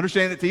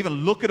 Understand that to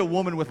even look at a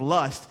woman with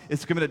lust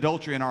is to commit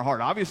adultery in our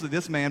heart. Obviously,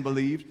 this man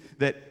believed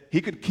that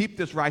he could keep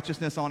this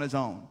righteousness on his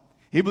own.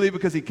 He believed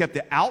because he kept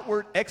the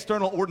outward,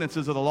 external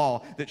ordinances of the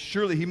law that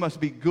surely he must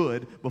be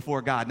good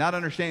before God, not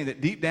understanding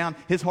that deep down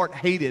his heart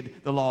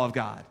hated the law of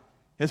God.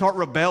 His heart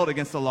rebelled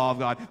against the law of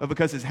God, but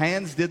because his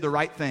hands did the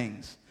right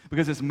things,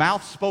 because his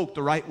mouth spoke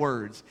the right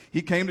words,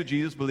 he came to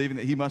Jesus believing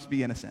that he must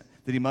be innocent,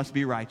 that he must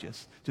be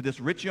righteous. To this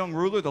rich young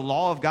ruler, the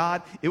law of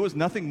God, it was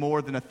nothing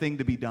more than a thing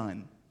to be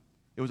done.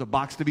 It was a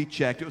box to be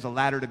checked. It was a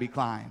ladder to be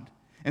climbed.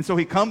 And so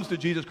he comes to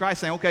Jesus Christ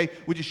saying, okay,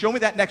 would you show me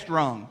that next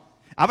rung?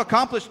 I've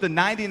accomplished the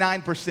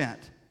 99%.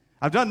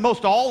 I've done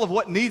most all of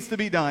what needs to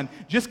be done.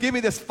 Just give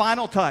me this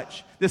final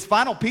touch, this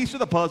final piece of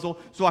the puzzle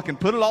so I can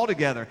put it all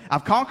together.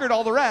 I've conquered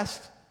all the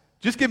rest.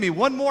 Just give me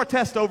one more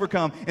test to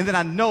overcome, and then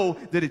I know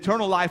that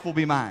eternal life will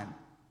be mine.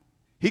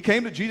 He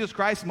came to Jesus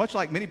Christ much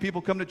like many people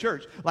come to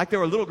church, like they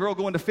were a little girl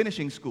going to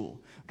finishing school.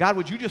 God,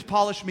 would you just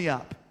polish me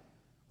up?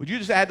 Would you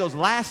just add those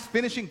last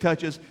finishing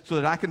touches so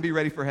that I can be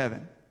ready for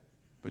heaven?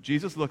 But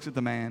Jesus looks at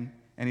the man,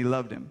 and he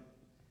loved him.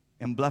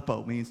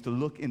 Emblepo means to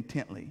look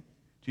intently.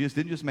 Jesus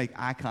didn't just make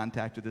eye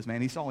contact with this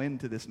man. He saw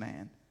into this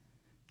man.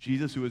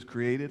 Jesus, who has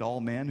created all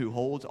men, who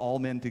holds all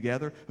men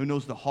together, who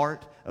knows the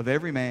heart of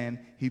every man,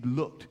 he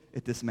looked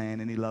at this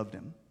man and he loved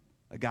him.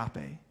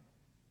 Agape.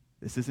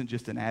 This isn't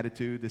just an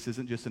attitude. This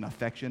isn't just an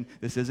affection.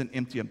 This isn't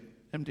empty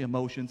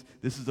emotions.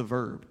 This is a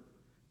verb.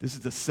 This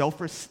is the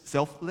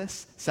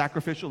selfless,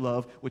 sacrificial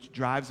love which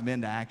drives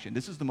men to action.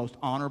 This is the most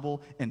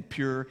honorable and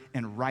pure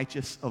and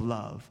righteous of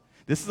love.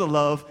 This is a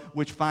love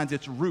which finds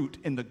its root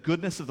in the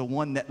goodness of the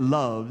one that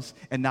loves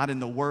and not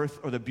in the worth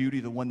or the beauty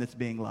of the one that's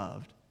being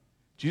loved.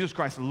 Jesus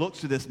Christ looks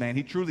to this man.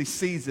 He truly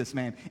sees this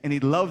man, and he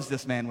loves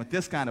this man with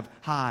this kind of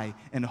high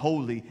and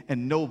holy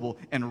and noble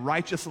and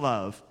righteous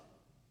love.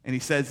 And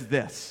he says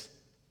this.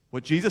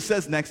 What Jesus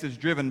says next is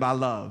driven by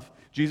love.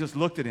 Jesus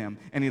looked at him,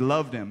 and he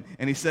loved him,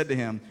 and he said to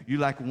him, you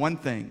lack one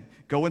thing.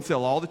 Go and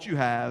sell all that you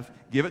have,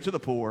 give it to the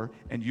poor,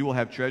 and you will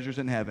have treasures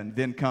in heaven.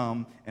 Then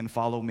come and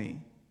follow me.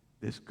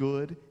 This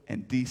good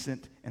and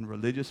decent and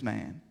religious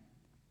man,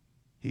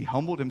 he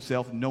humbled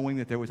himself knowing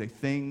that there was a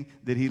thing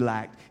that he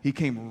lacked. He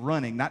came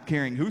running, not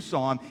caring who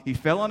saw him. He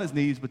fell on his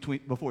knees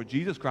before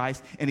Jesus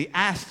Christ, and he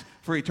asked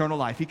for eternal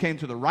life. He came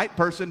to the right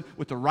person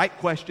with the right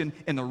question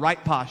in the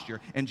right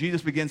posture, and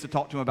Jesus begins to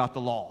talk to him about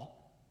the law.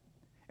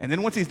 And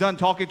then once he's done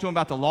talking to him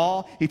about the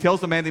law, he tells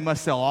the man that he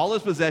must sell all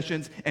his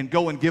possessions and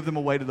go and give them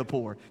away to the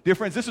poor. Dear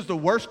friends, this is the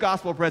worst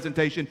gospel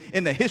presentation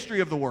in the history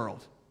of the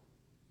world.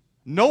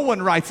 No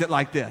one writes it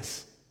like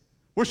this.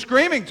 We're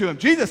screaming to him,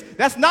 Jesus,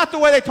 that's not the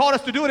way they taught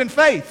us to do it in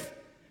faith.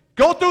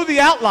 Go through the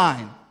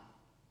outline.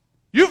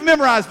 You've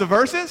memorized the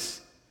verses.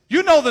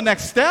 You know the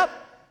next step.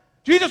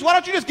 Jesus, why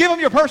don't you just give them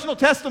your personal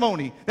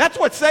testimony? That's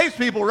what saves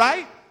people,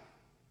 right?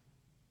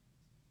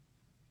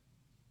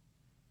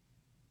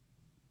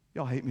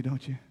 Y'all hate me,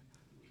 don't you?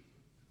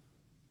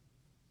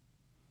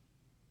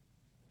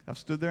 I've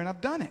stood there and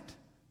I've done it.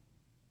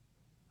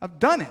 I've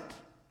done it.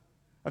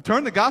 I've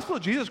turned the gospel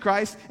of Jesus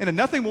Christ into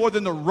nothing more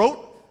than the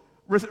rote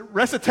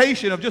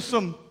recitation of just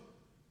some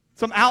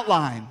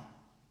outline,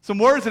 some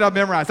words that I've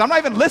memorized. I'm not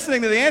even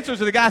listening to the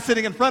answers of the guy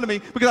sitting in front of me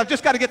because I've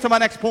just got to get to my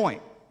next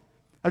point.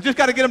 I've just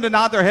got to get them to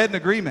nod their head in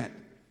agreement.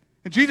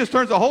 And Jesus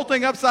turns the whole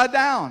thing upside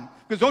down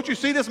because don't you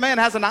see this man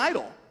has an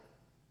idol?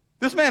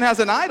 This man has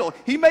an idol.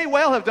 He may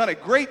well have done a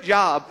great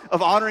job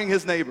of honoring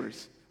his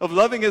neighbors, of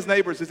loving his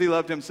neighbors as he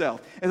loved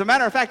himself. As a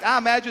matter of fact, I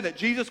imagine that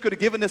Jesus could have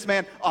given this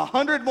man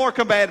 100 more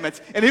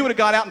commandments, and he would have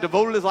gone out and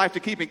devoted his life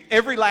to keeping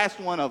every last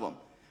one of them.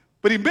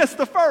 But he missed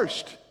the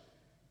first.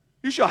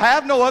 You shall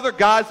have no other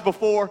gods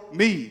before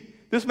me.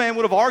 This man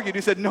would have argued.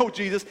 He said, no,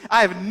 Jesus,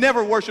 I have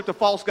never worshiped a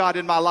false god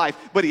in my life.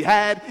 But he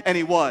had, and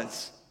he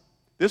was.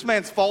 This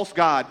man's false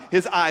god,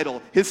 his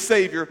idol, his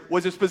savior,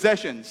 was his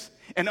possessions.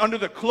 And under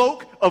the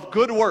cloak of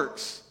good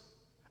works,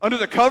 under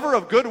the cover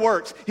of good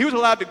works, he was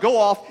allowed to go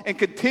off and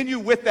continue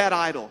with that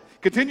idol.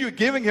 Continued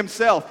giving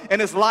himself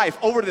and his life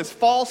over to this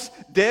false,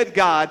 dead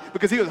God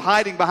because he was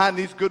hiding behind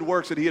these good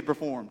works that he had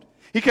performed.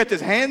 He kept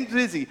his hands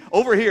busy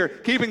over here,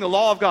 keeping the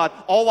law of God,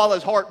 all while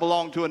his heart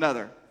belonged to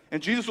another.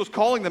 And Jesus was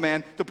calling the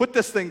man to put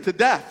this thing to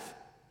death,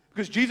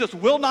 because Jesus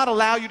will not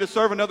allow you to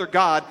serve another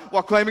God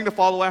while claiming to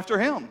follow after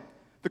him.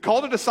 The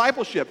call to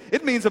discipleship,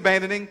 it means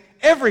abandoning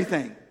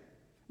everything.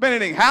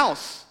 Abandoning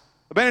house,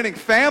 abandoning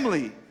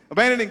family,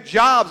 abandoning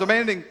jobs,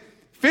 abandoning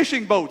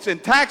fishing boats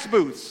and tax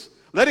booths,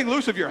 letting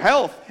loose of your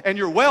health and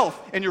your wealth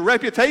and your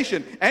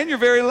reputation and your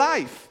very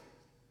life.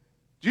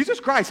 Jesus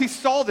Christ, he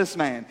saw this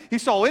man. He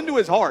saw into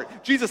his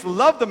heart. Jesus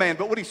loved the man,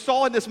 but what he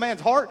saw in this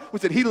man's heart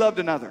was that he loved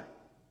another.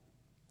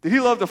 That he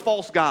loved a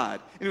false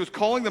God. And he was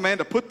calling the man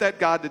to put that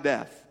God to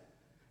death.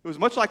 It was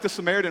much like the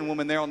Samaritan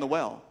woman there on the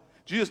well.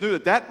 Jesus knew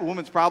that that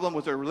woman's problem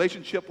was her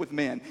relationship with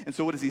men. And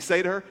so what does he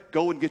say to her?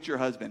 Go and get your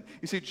husband.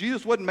 You see,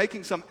 Jesus wasn't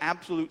making some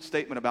absolute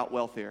statement about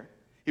wealth here.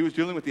 He was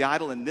dealing with the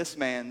idol in this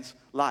man's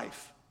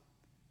life.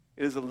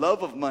 It is the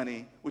love of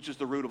money which is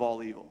the root of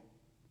all evil.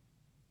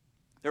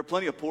 There are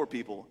plenty of poor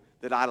people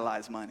that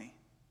idolize money.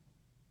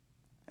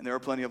 And there are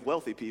plenty of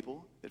wealthy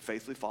people that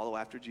faithfully follow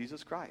after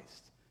Jesus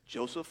Christ.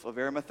 Joseph of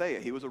Arimathea,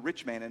 he was a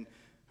rich man in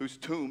whose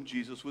tomb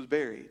Jesus was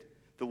buried.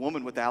 The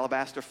woman with the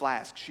alabaster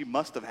flask, she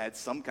must have had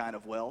some kind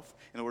of wealth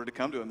in order to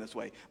come to him this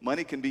way.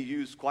 Money can be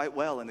used quite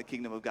well in the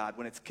kingdom of God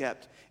when it's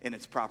kept in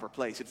its proper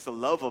place. It's the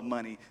love of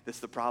money that's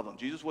the problem.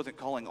 Jesus wasn't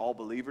calling all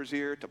believers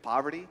here to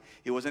poverty.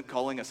 He wasn't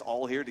calling us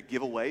all here to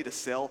give away, to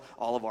sell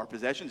all of our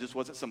possessions. This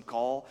wasn't some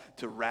call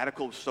to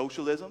radical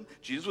socialism.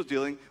 Jesus was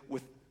dealing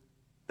with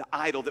the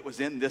idol that was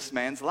in this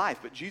man's life.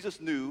 But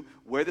Jesus knew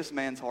where this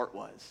man's heart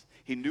was.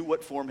 He knew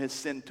what form his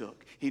sin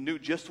took. He knew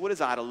just what his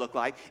idol looked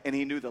like, and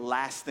he knew the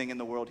last thing in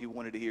the world he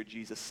wanted to hear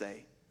Jesus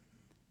say.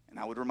 And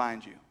I would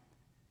remind you,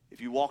 if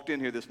you walked in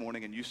here this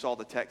morning and you saw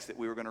the text that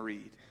we were going to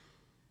read,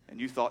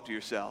 and you thought to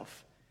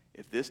yourself,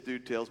 if this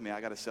dude tells me I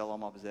got to sell all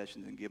my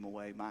possessions and give them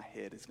away, my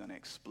head is going to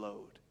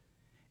explode.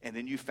 And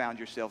then you found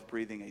yourself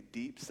breathing a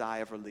deep sigh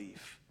of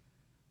relief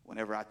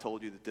whenever I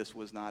told you that this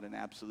was not an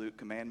absolute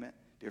commandment,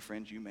 dear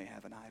friends, you may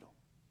have an idol.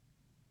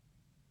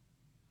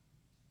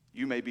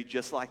 You may be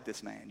just like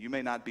this man. You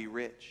may not be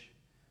rich,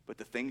 but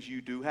the things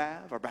you do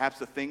have, or perhaps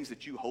the things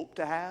that you hope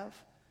to have,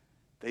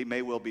 they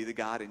may well be the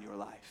God in your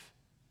life.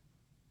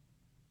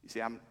 You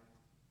see, I'm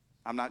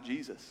not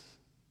Jesus.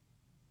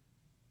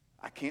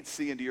 I can't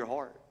see into your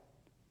heart,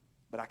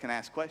 but I can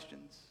ask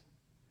questions.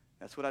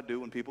 That's what I do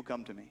when people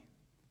come to me.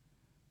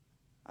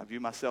 I view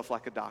myself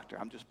like a doctor.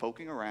 I'm just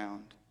poking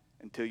around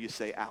until you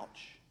say,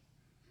 ouch.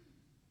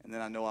 And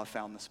then I know I've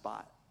found the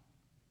spot.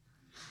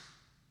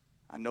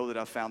 I know that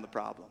I've found the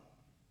problem.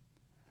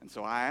 And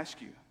so I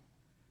ask you,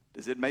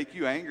 does it make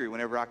you angry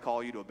whenever I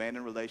call you to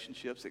abandon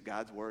relationships that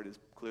God's word has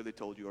clearly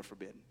told you are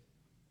forbidden?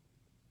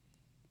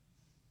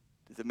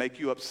 Does it make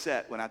you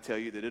upset when I tell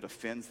you that it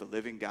offends the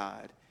living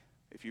God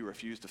if you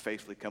refuse to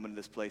faithfully come into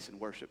this place and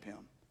worship him,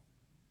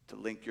 to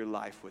link your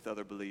life with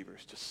other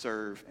believers, to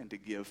serve and to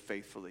give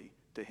faithfully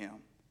to him?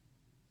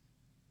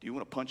 Do you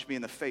want to punch me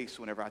in the face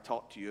whenever I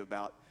talk to you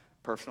about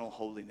personal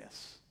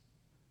holiness?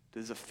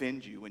 Does it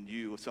offend you when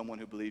you, someone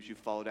who believes you've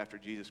followed after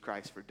Jesus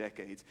Christ for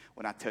decades,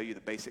 when I tell you the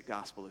basic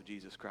gospel of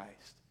Jesus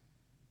Christ?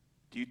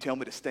 Do you tell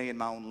me to stay in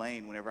my own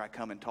lane whenever I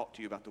come and talk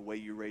to you about the way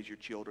you raise your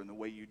children, the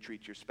way you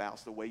treat your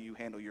spouse, the way you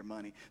handle your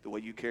money, the way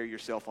you carry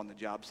yourself on the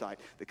job site,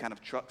 the kind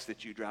of trucks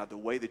that you drive, the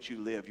way that you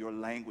live, your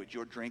language,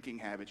 your drinking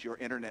habits, your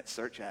internet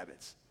search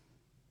habits?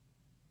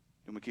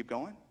 Can we keep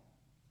going?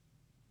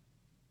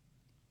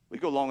 We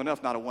go long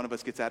enough, not a one of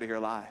us gets out of here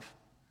alive.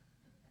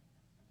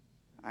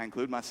 I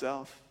include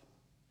myself.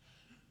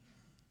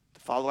 To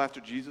follow after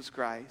Jesus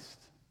Christ,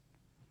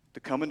 to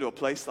come into a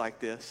place like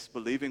this,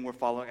 believing we're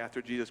following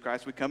after Jesus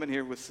Christ. We come in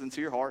here with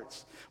sincere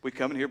hearts. We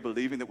come in here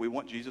believing that we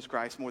want Jesus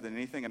Christ more than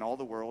anything in all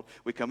the world.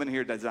 We come in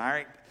here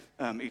desiring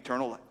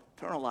eternal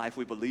life.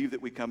 We believe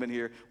that we come in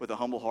here with a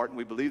humble heart, and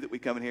we believe that we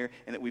come in here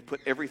and that we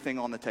put everything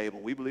on the table.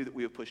 We believe that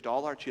we have pushed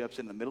all our chips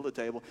in the middle of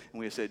the table, and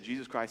we have said,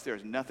 Jesus Christ, there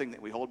is nothing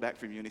that we hold back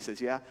from you. And he says,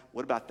 yeah,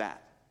 what about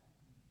that?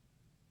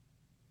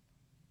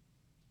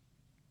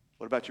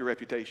 What about your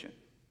reputation?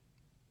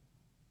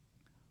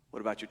 What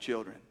about your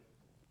children?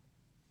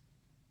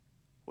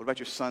 What about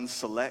your son's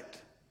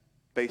select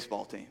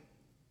baseball team?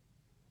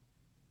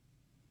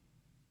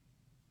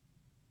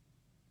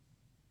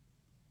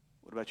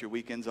 What about your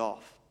weekends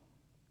off?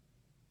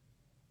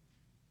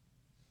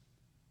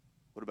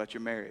 What about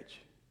your marriage?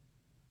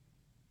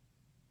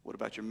 What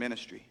about your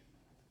ministry?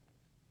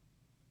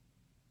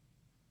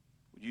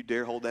 Would you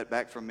dare hold that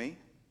back from me?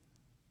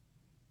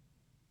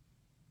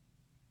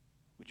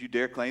 Would you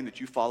dare claim that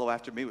you follow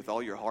after me with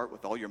all your heart,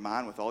 with all your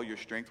mind, with all your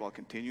strength, while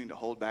continuing to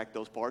hold back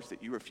those parts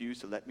that you refuse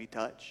to let me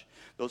touch?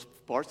 Those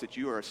parts that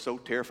you are so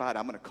terrified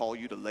I'm going to call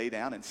you to lay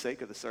down in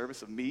sake of the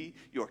service of me,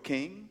 your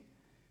king?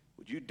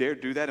 Would you dare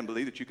do that and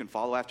believe that you can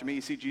follow after me?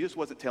 You see, Jesus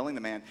wasn't telling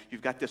the man,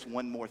 you've got this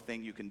one more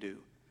thing you can do.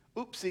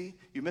 Oopsie,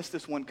 you missed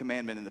this one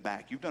commandment in the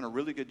back. You've done a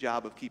really good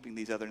job of keeping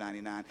these other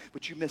 99,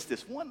 but you missed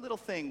this one little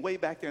thing way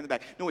back there in the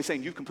back. No, he's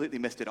saying you've completely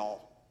missed it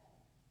all.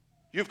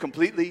 You've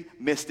completely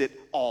missed it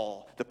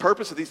all. The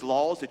purpose of these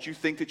laws that you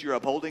think that you're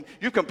upholding,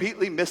 you've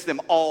completely missed them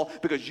all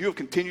because you have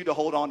continued to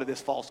hold on to this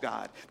false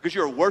god, because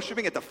you're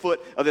worshiping at the foot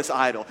of this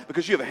idol,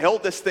 because you have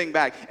held this thing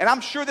back. And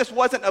I'm sure this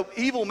wasn't an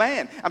evil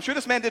man. I'm sure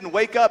this man didn't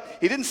wake up.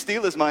 He didn't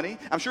steal his money.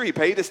 I'm sure he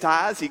paid his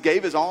tithes. He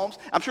gave his alms.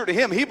 I'm sure to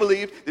him, he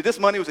believed that this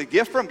money was a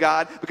gift from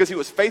God because he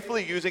was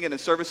faithfully using it in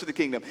service to the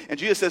kingdom. And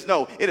Jesus says,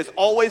 no, it has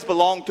always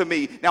belonged to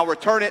me. Now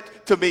return it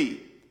to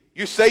me.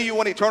 You say you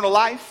want eternal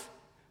life?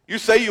 You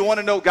say you want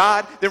to know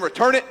God, then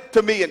return it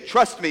to me and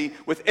trust me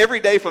with every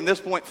day from this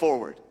point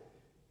forward.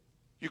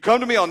 You come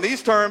to me on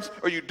these terms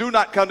or you do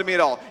not come to me at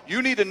all.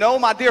 You need to know,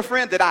 my dear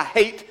friend, that I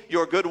hate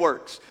your good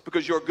works,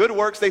 because your good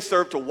works, they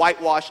serve to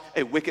whitewash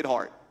a wicked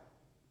heart.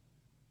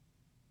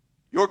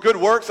 Your good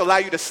works allow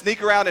you to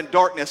sneak around in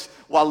darkness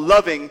while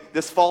loving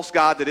this false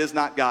god that is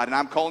not God. And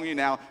I'm calling you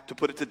now to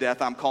put it to death.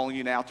 I'm calling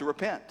you now to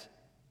repent.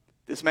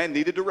 This man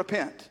needed to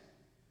repent.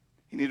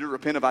 He needed to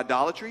repent of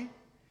idolatry.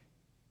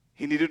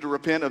 He needed to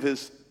repent of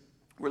his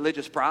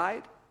religious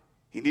pride.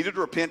 He needed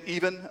to repent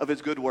even of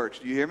his good works.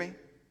 Do you hear me?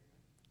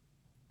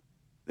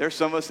 There's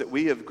some of us that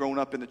we have grown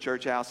up in the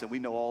church house and we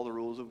know all the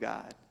rules of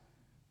God.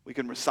 We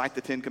can recite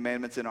the 10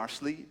 Commandments in our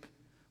sleep.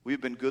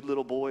 We've been good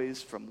little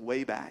boys from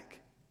way back.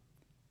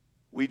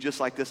 We,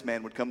 just like this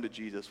man, would come to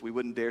Jesus. We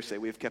wouldn't dare say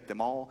we have kept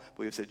them all, but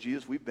we have said,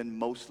 Jesus, we've been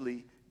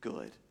mostly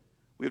good.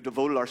 We have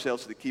devoted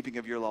ourselves to the keeping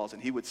of your laws.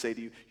 And he would say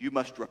to you, you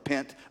must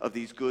repent of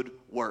these good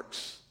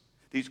works.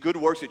 These good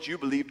works that you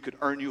believed could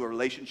earn you a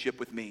relationship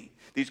with me.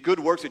 These good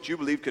works that you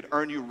believed could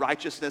earn you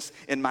righteousness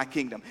in my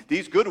kingdom.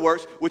 These good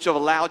works which have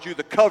allowed you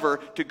the cover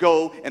to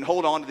go and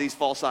hold on to these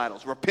false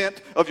idols.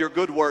 Repent of your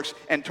good works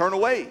and turn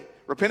away.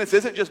 Repentance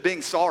isn't just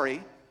being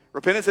sorry.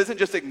 Repentance isn't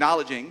just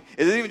acknowledging.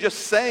 It isn't even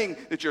just saying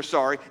that you're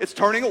sorry. It's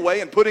turning away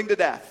and putting to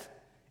death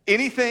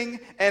anything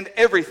and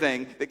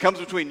everything that comes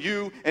between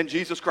you and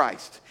Jesus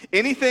Christ.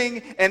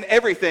 Anything and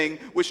everything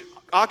which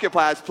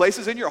occupies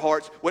places in your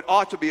hearts what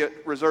ought to be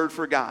reserved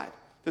for God.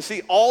 To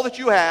see all that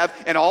you have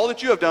and all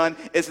that you have done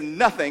is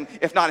nothing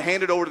if not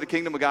handed over to the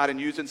kingdom of God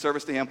and used in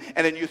service to him.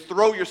 And then you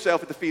throw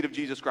yourself at the feet of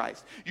Jesus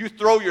Christ. You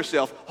throw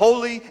yourself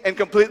wholly and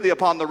completely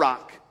upon the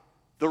rock,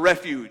 the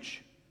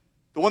refuge,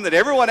 the one that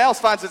everyone else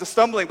finds as a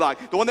stumbling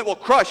block, the one that will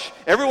crush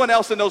everyone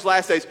else in those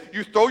last days.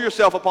 You throw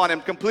yourself upon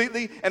him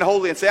completely and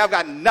wholly and say, I've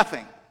got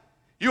nothing.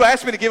 You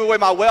ask me to give away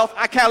my wealth.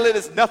 I count it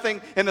as nothing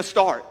in the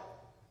start.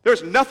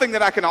 There's nothing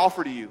that I can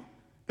offer to you.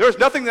 There's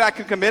nothing that I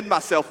can commend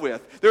myself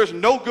with. There's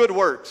no good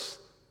works.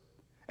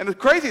 And the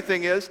crazy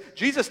thing is,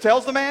 Jesus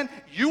tells the man,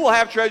 you will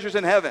have treasures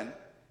in heaven.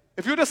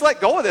 If you just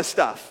let go of this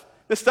stuff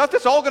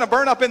that's all going to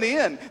burn up in the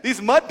end,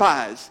 these mud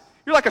pies.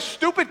 You're like a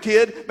stupid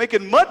kid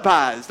making mud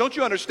pies. Don't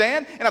you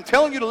understand? And I'm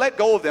telling you to let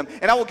go of them,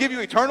 and I will give you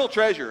eternal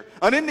treasure,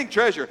 unending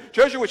treasure,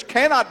 treasure which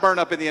cannot burn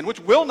up in the end, which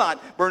will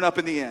not burn up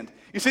in the end.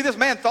 You see, this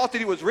man thought that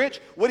he was rich.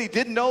 What he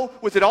didn't know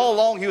was that all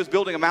along he was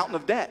building a mountain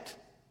of debt.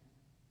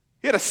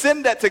 He had a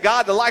sin debt to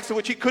God, the likes of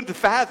which he couldn't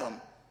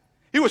fathom.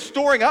 He was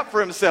storing up for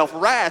himself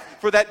wrath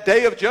for that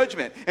day of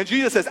judgment. And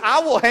Jesus says,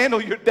 I will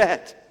handle your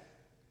debt.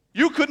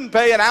 You couldn't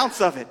pay an ounce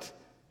of it.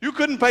 You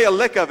couldn't pay a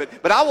lick of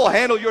it, but I will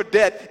handle your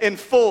debt in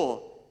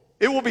full.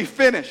 It will be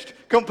finished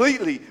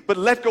completely, but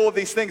let go of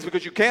these things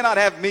because you cannot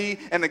have me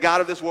and the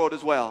God of this world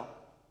as well.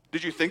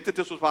 Did you think that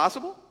this was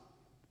possible?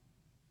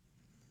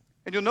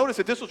 And you'll notice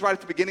that this was right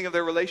at the beginning of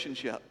their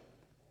relationship.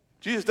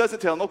 Jesus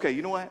doesn't tell them, okay,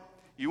 you know what?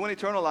 You want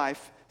eternal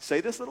life,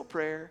 say this little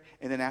prayer,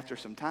 and then after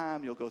some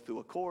time, you'll go through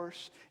a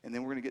course, and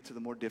then we're going to get to the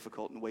more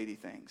difficult and weighty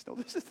things. No,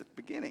 this is the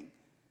beginning.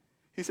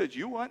 He says,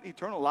 you want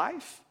eternal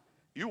life?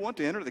 You want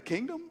to enter the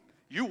kingdom?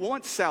 You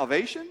want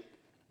salvation?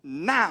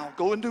 Now,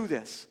 go and do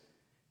this.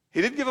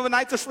 He didn't give him a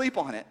night to sleep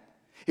on it.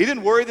 He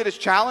didn't worry that his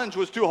challenge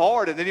was too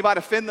hard and that he might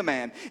offend the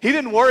man. He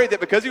didn't worry that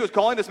because he was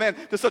calling this man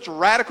to such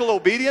radical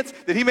obedience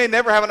that he may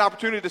never have an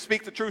opportunity to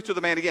speak the truth to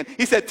the man again.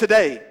 He said,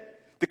 today,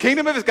 the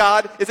kingdom of his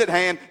God is at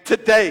hand.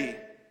 Today.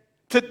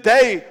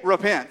 Today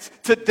repent.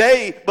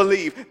 Today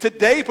believe.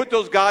 Today put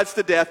those gods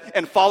to death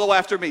and follow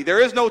after me. There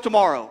is no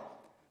tomorrow.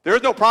 There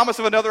is no promise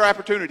of another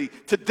opportunity.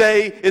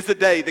 Today is the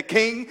day. The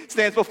king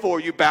stands before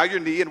you. Bow your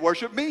knee and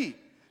worship me,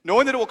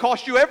 knowing that it will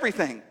cost you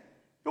everything.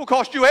 It will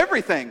cost you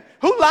everything.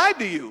 Who lied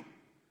to you?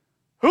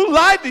 Who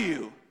lied to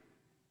you?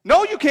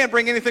 No, you can't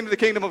bring anything to the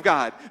kingdom of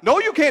God. No,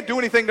 you can't do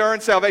anything to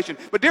earn salvation.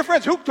 But dear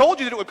friends, who told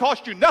you that it would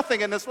cost you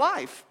nothing in this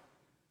life?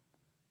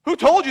 Who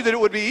told you that it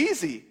would be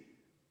easy?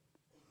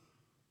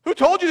 Who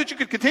told you that you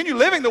could continue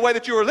living the way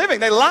that you were living?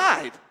 They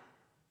lied.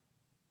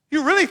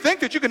 You really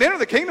think that you can enter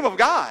the kingdom of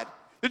God,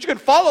 that you can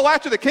follow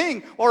after the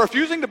king while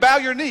refusing to bow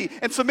your knee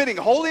and submitting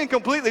wholly and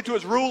completely to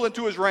his rule and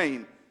to his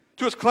reign,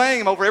 to his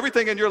claim over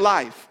everything in your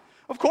life?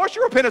 Of course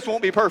your repentance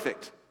won't be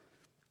perfect.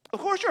 Of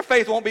course your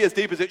faith won't be as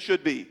deep as it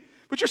should be.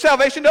 But your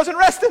salvation doesn't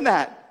rest in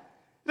that.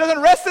 It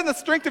doesn't rest in the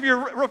strength of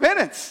your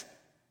repentance.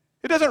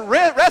 It doesn't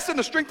rest in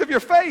the strength of your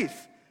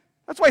faith.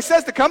 That's why he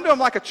says to come to him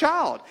like a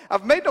child.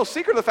 I've made no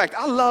secret of the fact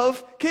I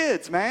love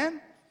kids,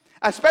 man.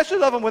 I especially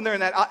love them when they're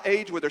in that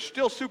age where they're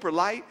still super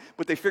light,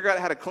 but they figure out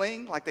how to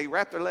cling, like they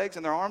wrap their legs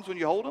in their arms when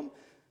you hold them.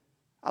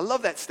 I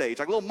love that stage,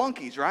 like little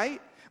monkeys, right?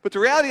 But the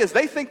reality is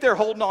they think they're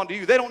holding on to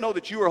you. They don't know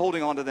that you are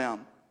holding on to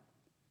them.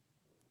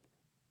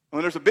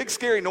 When there's a big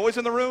scary noise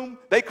in the room,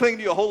 they cling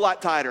to you a whole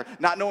lot tighter,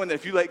 not knowing that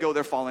if you let go,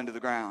 they're falling to the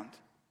ground.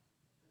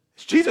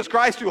 It's Jesus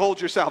Christ who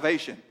holds your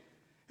salvation.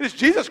 It is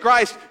Jesus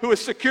Christ who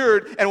is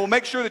secured and will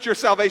make sure that your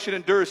salvation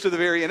endures to the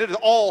very end. It is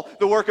all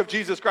the work of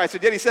Jesus Christ.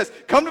 And yet he says,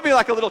 come to me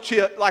like a little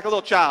child,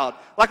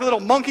 like a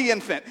little monkey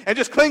infant, and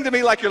just cling to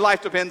me like your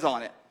life depends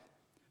on it.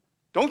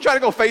 Don't try to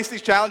go face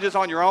these challenges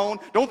on your own.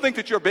 Don't think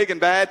that you're big and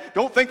bad.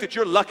 Don't think that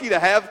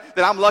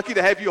I'm lucky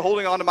to have you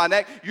holding onto my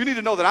neck. You need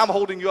to know that I'm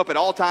holding you up at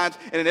all times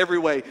and in every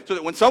way, so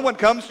that when someone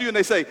comes to you and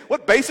they say,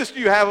 what basis do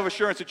you have of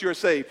assurance that you're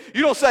saved?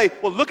 You don't say,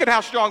 well, look at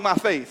how strong my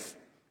faith.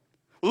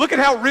 Look at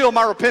how real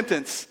my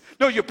repentance.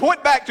 No, you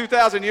point back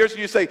 2,000 years and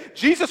you say,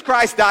 Jesus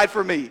Christ died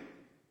for me.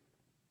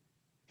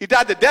 He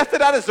died the death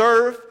that I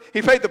deserve.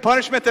 He paid the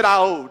punishment that I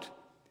owed.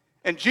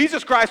 And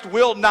Jesus Christ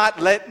will not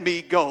let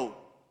me go.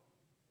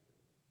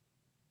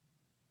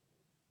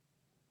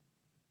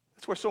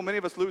 That's where so many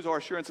of us lose our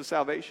assurance of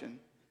salvation,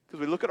 because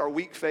we look at our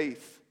weak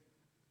faith.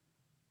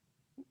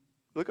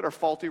 Look at our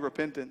faulty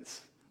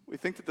repentance. We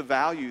think that the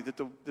value,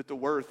 that the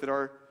worth, that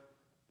our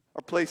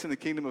place in the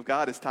kingdom of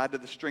God is tied to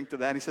the strength of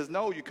that. And he says,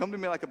 no, you come to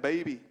me like a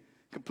baby,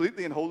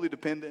 completely and wholly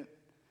dependent,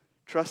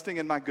 trusting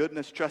in my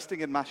goodness,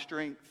 trusting in my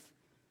strength.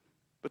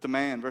 But the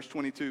man, verse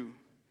 22,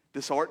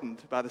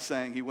 disheartened by the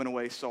saying, he went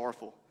away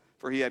sorrowful,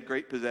 for he had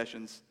great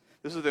possessions.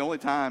 This is the only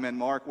time in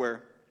Mark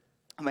where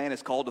a man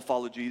is called to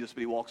follow Jesus, but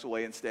he walks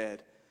away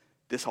instead,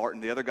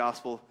 disheartened. The other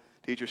gospel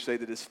teachers say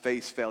that his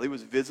face fell. He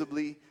was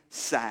visibly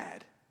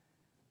sad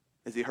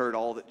as he heard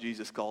all that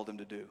Jesus called him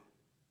to do.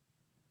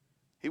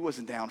 He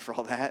wasn't down for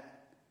all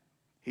that.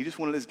 He just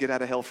wanted his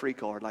get-out-of-hell-free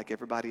card like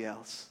everybody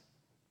else.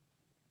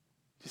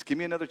 Just give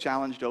me another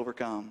challenge to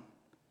overcome.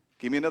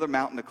 Give me another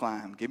mountain to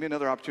climb. Give me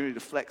another opportunity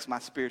to flex my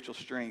spiritual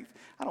strength.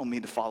 I don't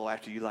mean to follow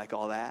after you like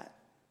all that.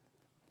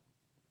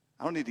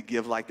 I don't need to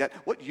give like that.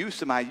 What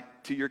use am I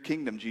to your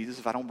kingdom, Jesus,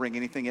 if I don't bring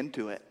anything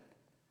into it?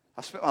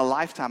 I spent my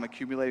lifetime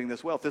accumulating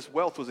this wealth. This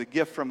wealth was a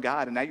gift from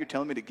God, and now you're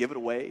telling me to give it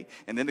away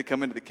and then to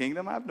come into the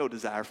kingdom? I have no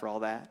desire for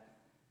all that.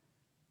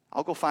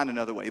 I'll go find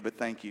another way, but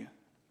thank you.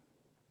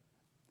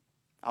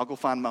 I'll go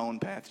find my own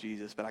path,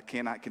 Jesus, but I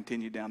cannot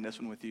continue down this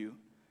one with you.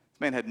 This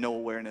man had no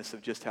awareness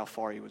of just how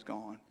far he was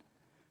gone.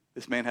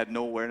 This man had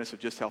no awareness of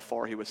just how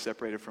far he was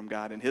separated from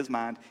God. In his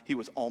mind, he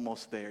was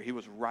almost there. He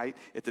was right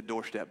at the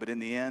doorstep. But in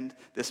the end,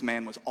 this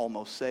man was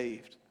almost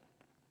saved.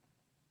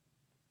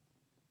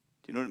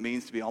 Do you know what it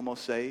means to be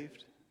almost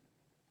saved?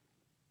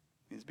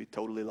 It means to be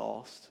totally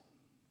lost.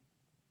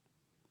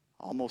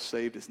 Almost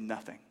saved is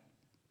nothing.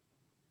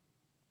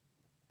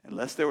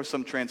 Unless there was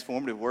some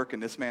transformative work in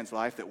this man's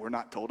life that we're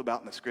not told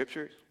about in the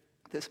scriptures,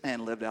 this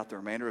man lived out the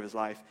remainder of his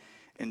life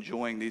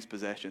enjoying these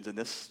possessions. And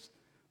this,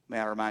 may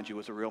I remind you,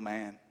 was a real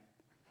man.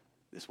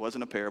 This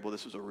wasn't a parable.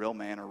 This was a real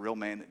man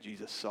that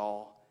Jesus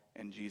saw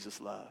and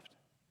Jesus loved.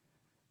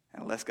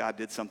 And unless God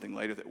did something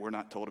later that we're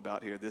not told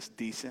about here, this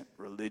decent,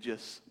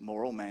 religious,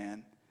 moral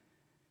man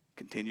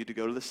continued to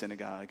go to the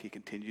synagogue. He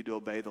continued to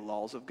obey the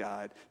laws of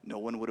God. No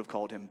one would have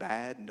called him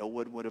bad. No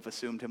one would have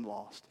assumed him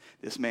lost.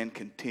 This man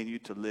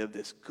continued to live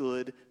this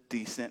good,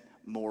 decent,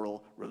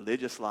 moral,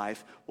 religious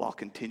life while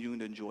continuing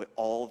to enjoy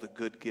all the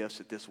good gifts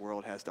that this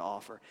world has to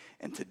offer.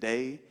 And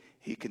today,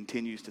 he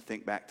continues to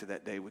think back to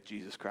that day with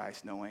Jesus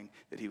Christ, knowing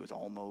that he was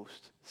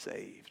almost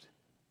saved.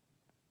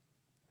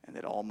 And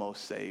that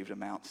almost saved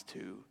amounts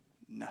to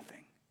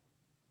nothing.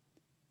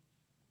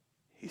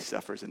 He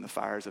suffers in the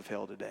fires of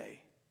hell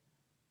today.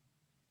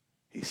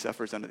 He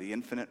suffers under the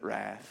infinite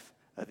wrath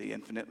of the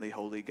infinitely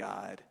holy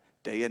God,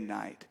 day and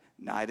night,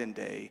 night and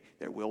day.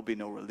 There will be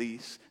no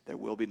release. There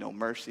will be no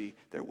mercy.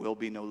 There will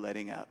be no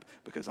letting up,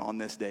 because on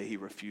this day he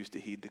refused to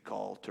heed the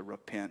call to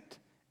repent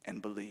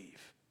and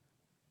believe.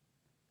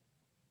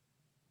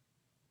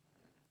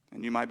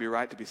 And you might be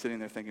right to be sitting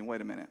there thinking,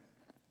 wait a minute.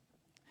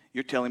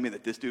 You're telling me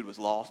that this dude was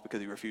lost because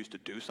he refused to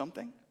do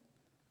something?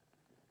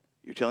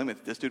 You're telling me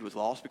that this dude was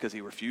lost because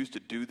he refused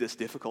to do this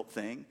difficult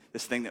thing,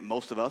 this thing that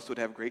most of us would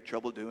have great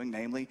trouble doing,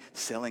 namely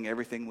selling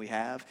everything we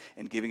have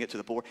and giving it to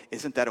the poor?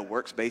 Isn't that a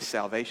works-based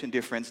salvation?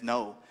 Dear friends,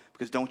 no.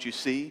 Because don't you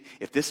see,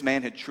 if this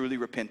man had truly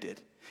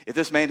repented, if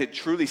this man had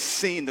truly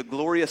seen the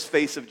glorious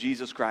face of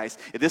Jesus Christ,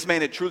 if this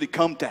man had truly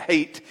come to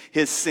hate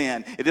his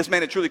sin, if this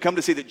man had truly come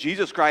to see that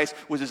Jesus Christ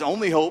was his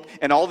only hope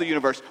in all the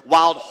universe,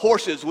 wild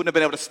horses wouldn't have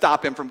been able to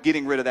stop him from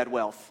getting rid of that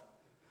wealth.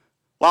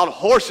 Wild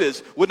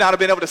horses would not have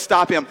been able to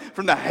stop him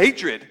from the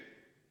hatred,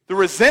 the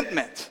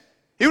resentment.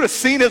 He would have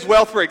seen his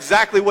wealth for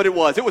exactly what it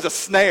was. It was a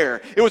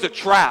snare. It was a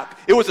trap.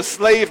 It was a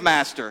slave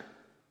master.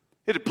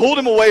 It had pulled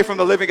him away from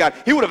the living God.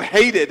 He would have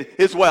hated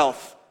his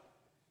wealth.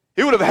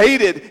 He would have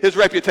hated his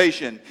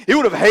reputation. He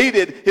would have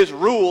hated his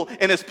rule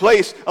and his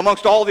place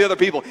amongst all the other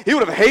people. He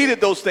would have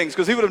hated those things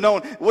because he would have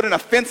known what an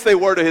offense they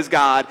were to his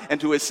God and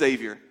to his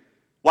Savior.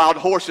 Wild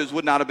horses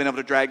would not have been able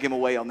to drag him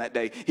away on that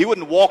day. He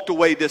wouldn't have walked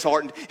away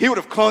disheartened. He would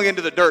have clung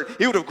into the dirt.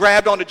 He would have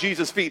grabbed onto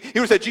Jesus' feet. He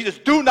would have said, Jesus,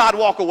 do not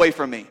walk away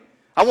from me.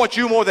 I want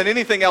you more than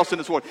anything else in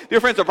this world.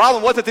 Dear friends, the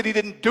problem wasn't that he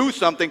didn't do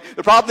something.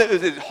 The problem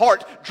is his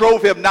heart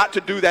drove him not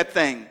to do that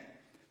thing.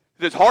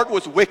 His heart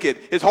was wicked.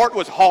 His heart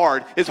was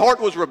hard. His heart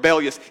was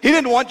rebellious. He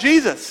didn't want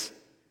Jesus.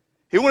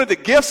 He wanted the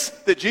gifts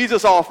that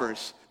Jesus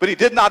offers, but he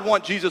did not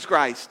want Jesus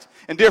Christ.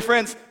 And dear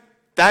friends,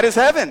 that is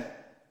heaven.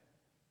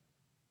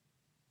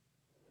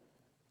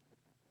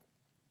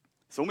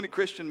 So many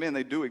Christian men,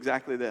 they do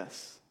exactly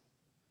this.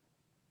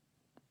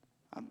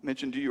 I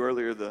mentioned to you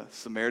earlier the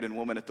Samaritan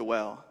woman at the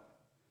well.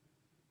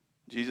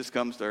 Jesus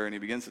comes to her and he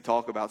begins to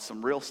talk about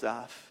some real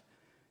stuff.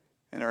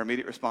 And her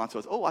immediate response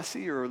was, oh, I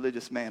see you're a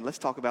religious man. Let's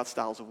talk about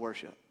styles of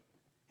worship.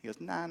 He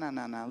goes,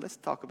 no. Let's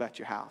talk about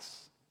your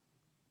house.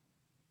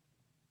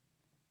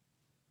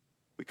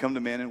 We come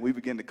to men and we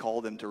begin to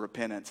call them to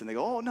repentance. And they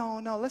go, oh,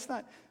 no, let's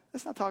not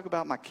talk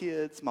about my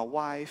kids, my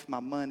wife, my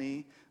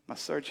money, my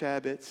search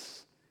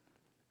habits.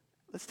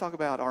 Let's talk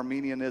about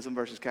Arminianism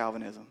versus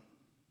Calvinism.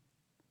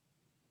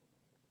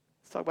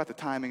 Let's talk about the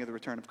timing of the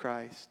return of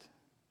Christ.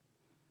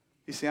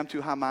 You see, I'm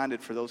too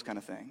high-minded for those kind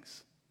of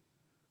things.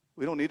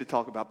 We don't need to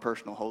talk about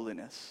personal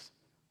holiness.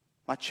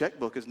 My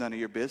checkbook is none of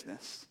your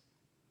business.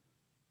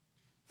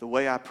 The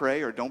way I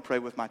pray or don't pray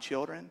with my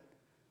children,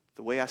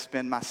 the way I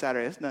spend my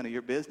Saturday, it's none of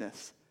your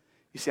business.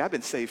 You see, I've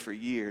been saved for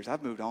years.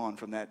 I've moved on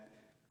from that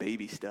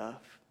baby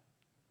stuff.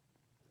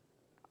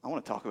 I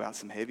want to talk about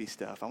some heavy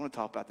stuff. I want to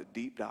talk about the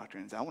deep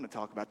doctrines. I want to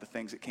talk about the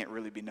things that can't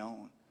really be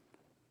known.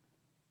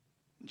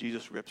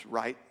 Jesus rips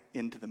right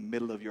into the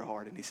middle of your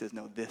heart and he says,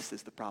 no, this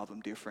is the problem,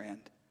 dear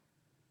friend.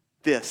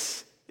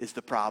 This is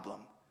the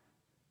problem.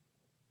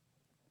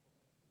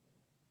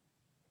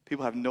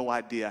 People have no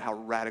idea how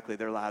radically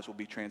their lives will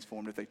be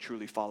transformed if they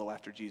truly follow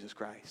after Jesus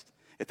Christ.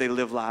 If they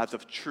live lives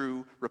of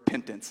true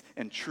repentance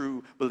and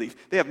true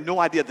belief. They have no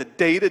idea the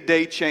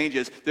day-to-day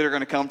changes that are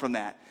going to come from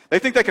that. They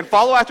think they can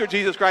follow after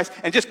Jesus Christ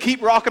and just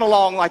keep rocking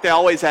along like they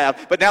always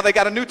have. But now they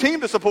got a new team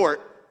to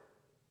support.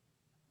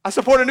 I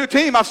support a new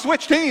team. I've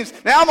switched teams.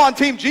 Now I'm on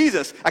Team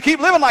Jesus. I keep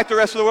living like the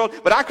rest of the world,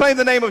 but I claim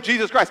the name of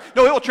Jesus Christ.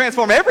 No, it will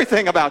transform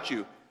everything about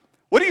you.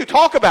 What do you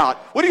talk about?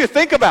 What do you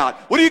think about?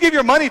 What do you give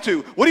your money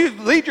to? What do you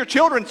lead your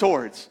children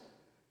towards?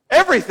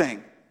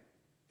 Everything.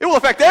 It will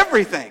affect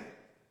everything.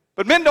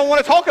 But men don't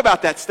want to talk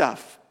about that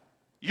stuff.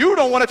 You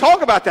don't want to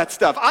talk about that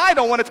stuff. I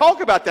don't want to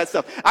talk about that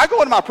stuff. I go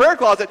into my prayer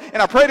closet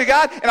and I pray to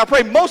God and I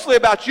pray mostly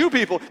about you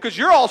people because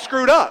you're all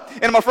screwed up.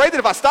 And I'm afraid that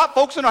if I stop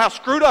focusing on how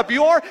screwed up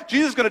you are,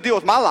 Jesus is going to deal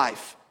with my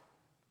life.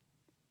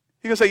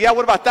 He's going to say, yeah,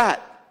 what about that?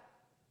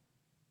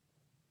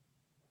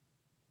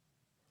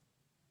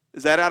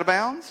 Is that out of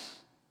bounds?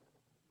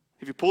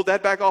 Have you pulled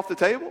that back off the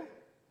table?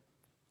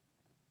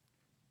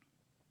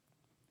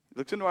 He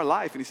looks into our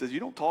life and he says,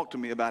 you don't talk to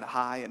me about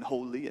high and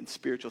holy and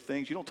spiritual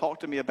things. You don't talk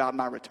to me about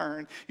my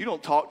return. You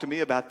don't talk to me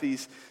about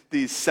these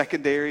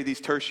secondary, these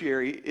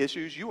tertiary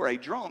issues. You are a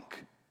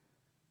drunk.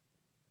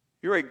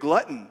 You're a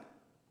glutton.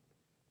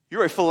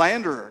 You're a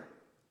philanderer.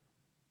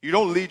 You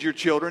don't lead your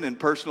children in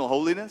personal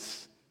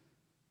holiness.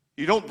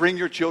 You don't bring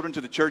your children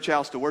to the church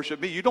house to worship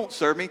me. You don't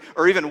serve me.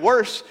 Or even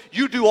worse,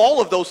 you do all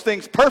of those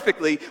things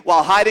perfectly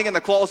while hiding in the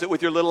closet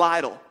with your little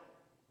idol.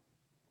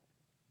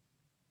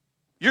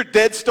 You're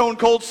dead stone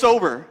cold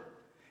sober.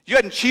 You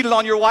hadn't cheated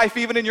on your wife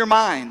even in your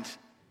mind.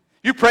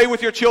 You pray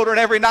with your children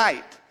every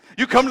night.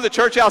 You come to the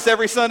church house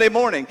every Sunday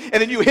morning,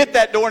 and then you hit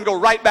that door and go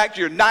right back to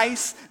your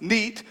nice,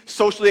 neat,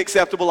 socially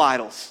acceptable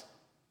idols.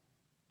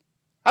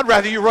 I'd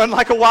rather you run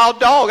like a wild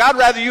dog. I'd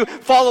rather you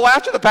follow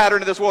after the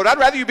pattern of this world. I'd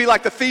rather you be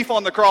like the thief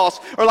on the cross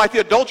or like the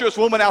adulterous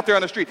woman out there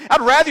on the street. I'd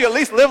rather you at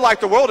least live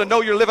like the world and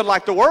know you're living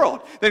like the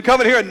world than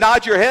come in here and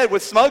nod your head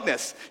with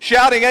smugness,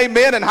 shouting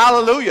amen and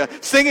hallelujah,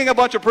 singing a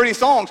bunch of pretty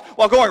songs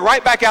while going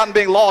right back out and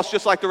being lost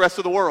just like the rest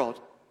of the world.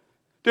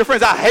 Dear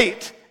friends, I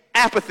hate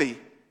apathy.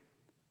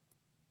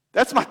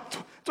 That's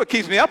what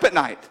keeps me up at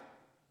night.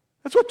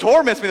 That's what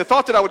torments me, the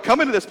thought that I would come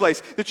into this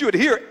place, that you would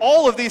hear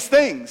all of these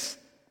things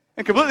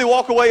and completely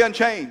walk away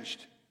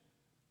unchanged.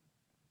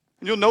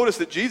 And you'll notice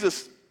that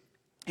Jesus,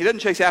 he doesn't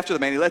chase after the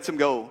man, he lets him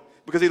go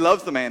because he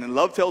loves the man, and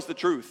love tells the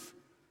truth.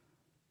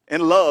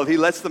 In love, he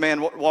lets the man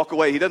walk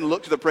away. He doesn't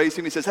look to the praise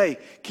team. He says, hey,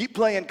 keep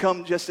playing,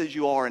 come just as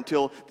you are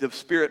until the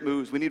Spirit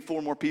moves. We need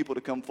 4 more people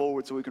to come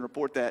forward so we can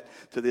report that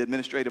to the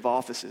administrative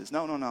offices.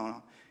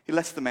 No. He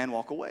lets the man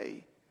walk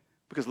away.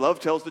 Because love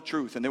tells the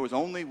truth, and there was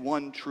only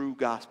one true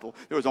gospel.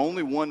 There was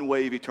only one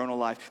way of eternal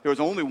life. There was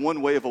only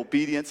one way of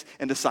obedience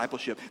and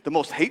discipleship. The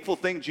most hateful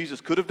thing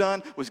Jesus could have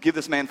done was give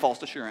this man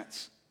false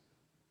assurance.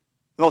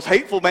 The most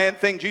hateful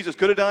thing Jesus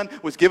could have done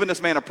was given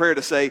this man a prayer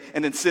to say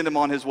and then send him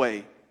on his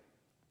way.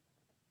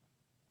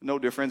 No,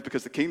 dear friends,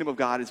 because the kingdom of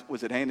God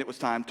was at hand. It was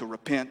time to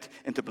repent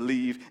and to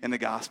believe in the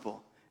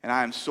gospel. And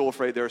I am so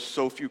afraid there are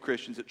so few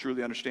Christians that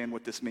truly understand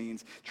what this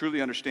means, truly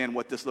understand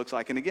what this looks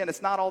like. And again,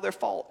 it's not all their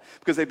fault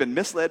because they've been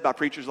misled by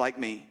preachers like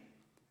me.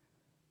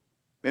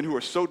 Men who are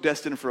so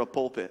destined for a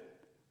pulpit,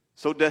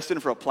 so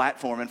destined for a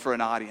platform and for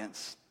an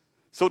audience,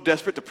 so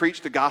desperate to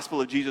preach the gospel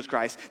of Jesus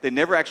Christ, they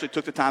never actually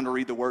took the time to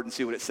read the word and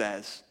see what it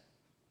says.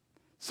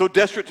 So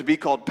desperate to be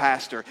called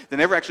pastor, they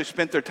never actually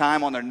spent their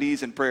time on their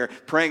knees in prayer,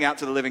 praying out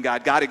to the living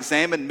God. God,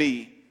 examine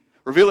me.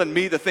 revealing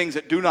me the things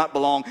that do not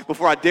belong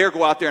before I dare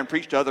go out there and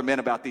preach to other men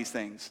about these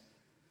things.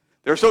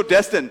 They're so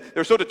destined,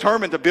 they're so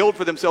determined to build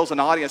for themselves an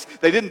audience,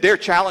 they didn't dare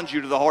challenge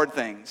you to the hard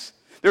things.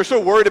 They're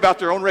so worried about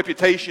their own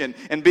reputation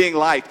and being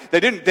liked, they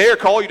didn't dare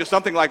call you to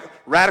something like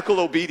radical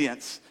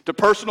obedience, to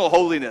personal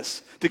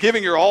holiness, to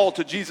giving your all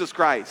to Jesus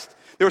Christ.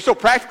 They were so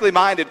practically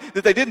minded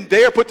that they didn't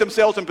dare put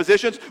themselves in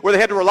positions where they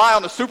had to rely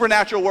on the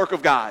supernatural work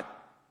of God.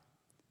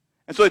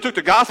 And so they took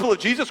the gospel of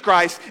Jesus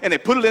Christ and they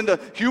put it into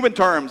human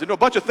terms, into a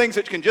bunch of things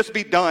that can just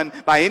be done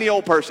by any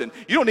old person.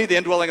 You don't need the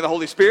indwelling of the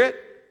Holy Spirit.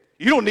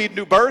 You don't need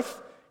new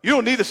birth. You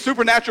don't need the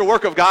supernatural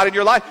work of God in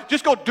your life.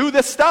 Just go do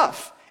this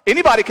stuff.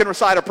 Anybody can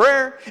recite a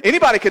prayer.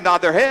 Anybody can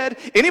nod their head.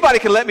 Anybody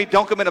can let me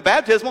dunk them in a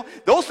baptismal.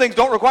 Those things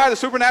don't require the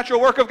supernatural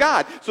work of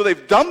God. So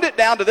they've dumbed it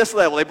down to this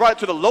level. They brought it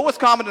to the lowest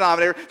common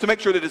denominator to make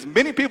sure that as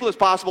many people as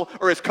possible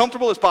or as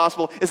comfortable as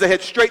possible as they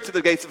head straight to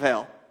the gates of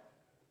hell.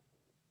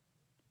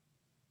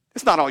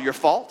 It's not all your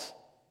fault.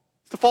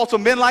 It's the faults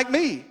of men like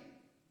me.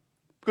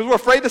 Because we're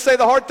afraid to say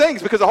the hard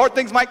things, because the hard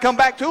things might come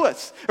back to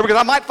us. Or because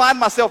I might find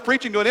myself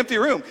preaching to an empty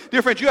room.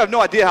 Dear friends, you have no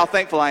idea how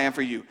thankful I am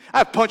for you.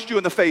 I've punched you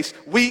in the face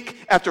week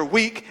after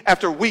week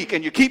after week,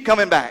 and you keep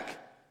coming back.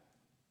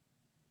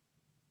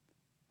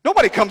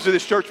 Nobody comes to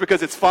this church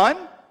because it's fun.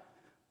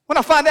 When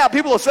I find out,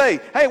 people will say,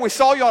 hey, we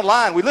saw you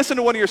online, we listened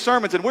to one of your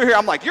sermons, and we're here.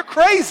 I'm like, you're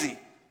crazy.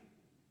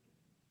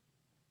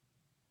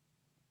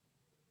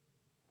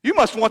 You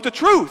must want the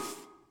truth.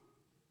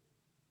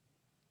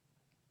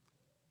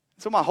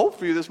 So my hope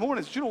for you this morning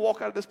is that you don't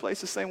walk out of this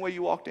place the same way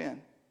you walked in.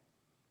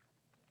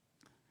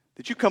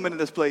 That you come into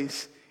this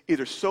place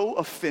either so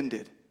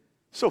offended,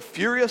 so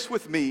furious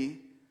with me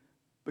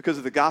because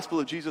of the gospel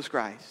of Jesus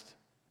Christ,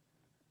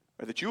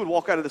 or that you would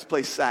walk out of this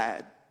place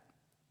sad,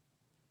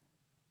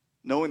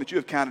 knowing that you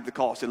have counted the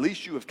cost. At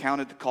least you have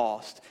counted the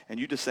cost, and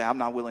you just say, I'm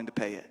not willing to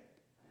pay it.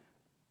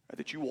 Or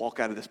that you walk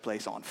out of this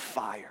place on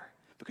fire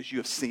because you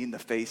have seen the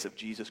face of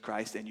Jesus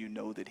Christ and you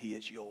know that he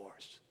is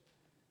yours.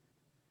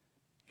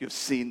 You have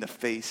seen the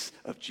face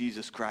of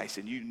Jesus Christ,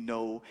 and you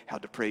know how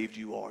depraved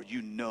you are.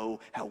 You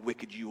know how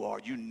wicked you are.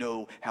 You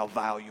know how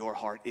vile your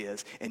heart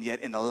is. And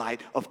yet, in the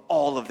light of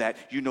all of that,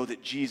 you know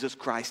that Jesus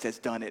Christ has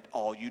done it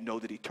all. You know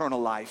that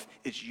eternal life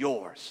is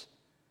yours.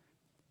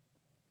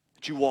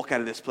 That you walk out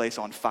of this place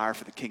on fire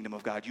for the kingdom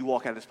of God. You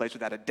walk out of this place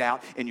without a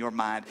doubt in your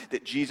mind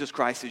that Jesus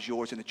Christ is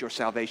yours and that your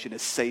salvation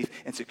is safe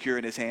and secure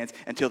in his hands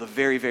until the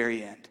very,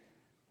 very end.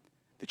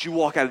 That you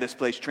walk out of this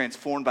place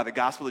transformed by the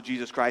gospel of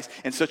Jesus Christ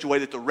in such a way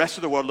that the rest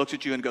of the world looks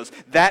at you and goes,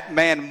 that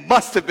man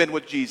must have been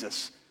with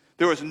Jesus.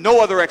 There was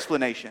no other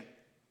explanation.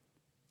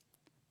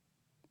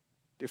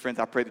 Dear friends,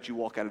 I pray that you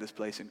walk out of this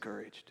place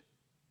encouraged.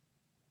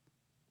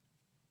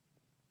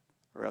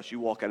 Or else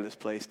you walk out of this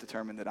place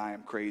determined that I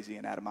am crazy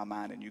and out of my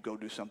mind, and you go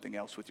do something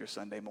else with your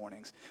Sunday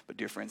mornings. But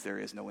dear friends, there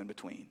is no in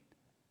between.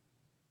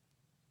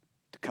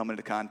 To come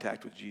into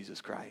contact with Jesus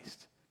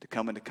Christ, to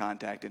come into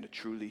contact and to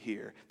truly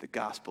hear the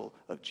gospel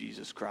of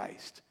Jesus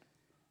Christ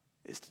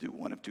is to do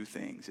one of two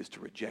things, is to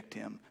reject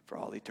him for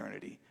all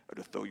eternity or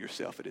to throw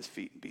yourself at his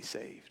feet and be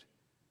saved.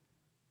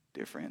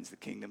 Dear friends, the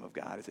kingdom of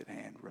God is at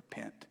hand.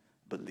 Repent,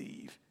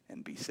 believe,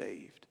 and be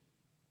saved.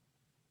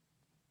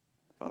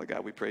 Father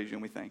God, we praise you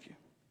and we thank you.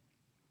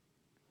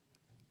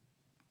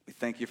 We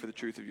thank you for the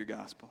truth of your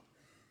gospel.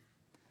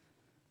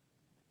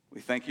 We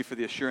thank you for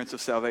the assurance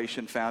of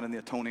salvation found in the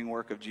atoning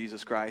work of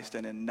Jesus Christ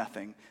and in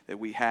nothing that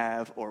we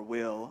have or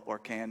will or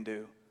can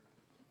do.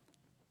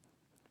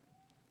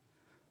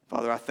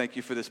 Father, I thank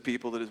you for this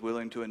people that is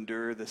willing to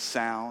endure the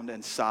sound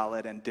and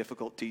solid and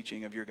difficult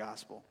teaching of your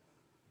gospel.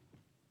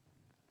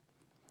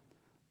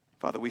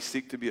 Father, we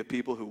seek to be a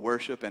people who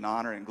worship and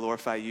honor and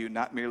glorify you,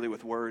 not merely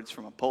with words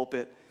from a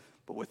pulpit,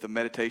 but with the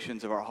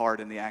meditations of our heart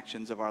and the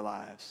actions of our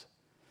lives.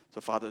 So,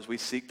 Father, as we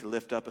seek to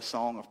lift up a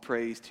song of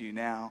praise to you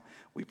now,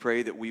 we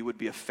pray that we would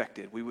be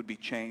affected, we would be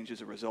changed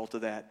as a result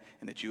of that,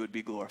 and that you would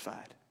be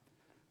glorified.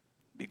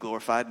 Be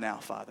glorified now,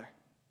 Father.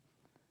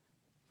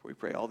 For we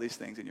pray all these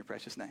things in your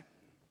precious name.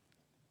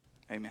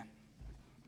 Amen.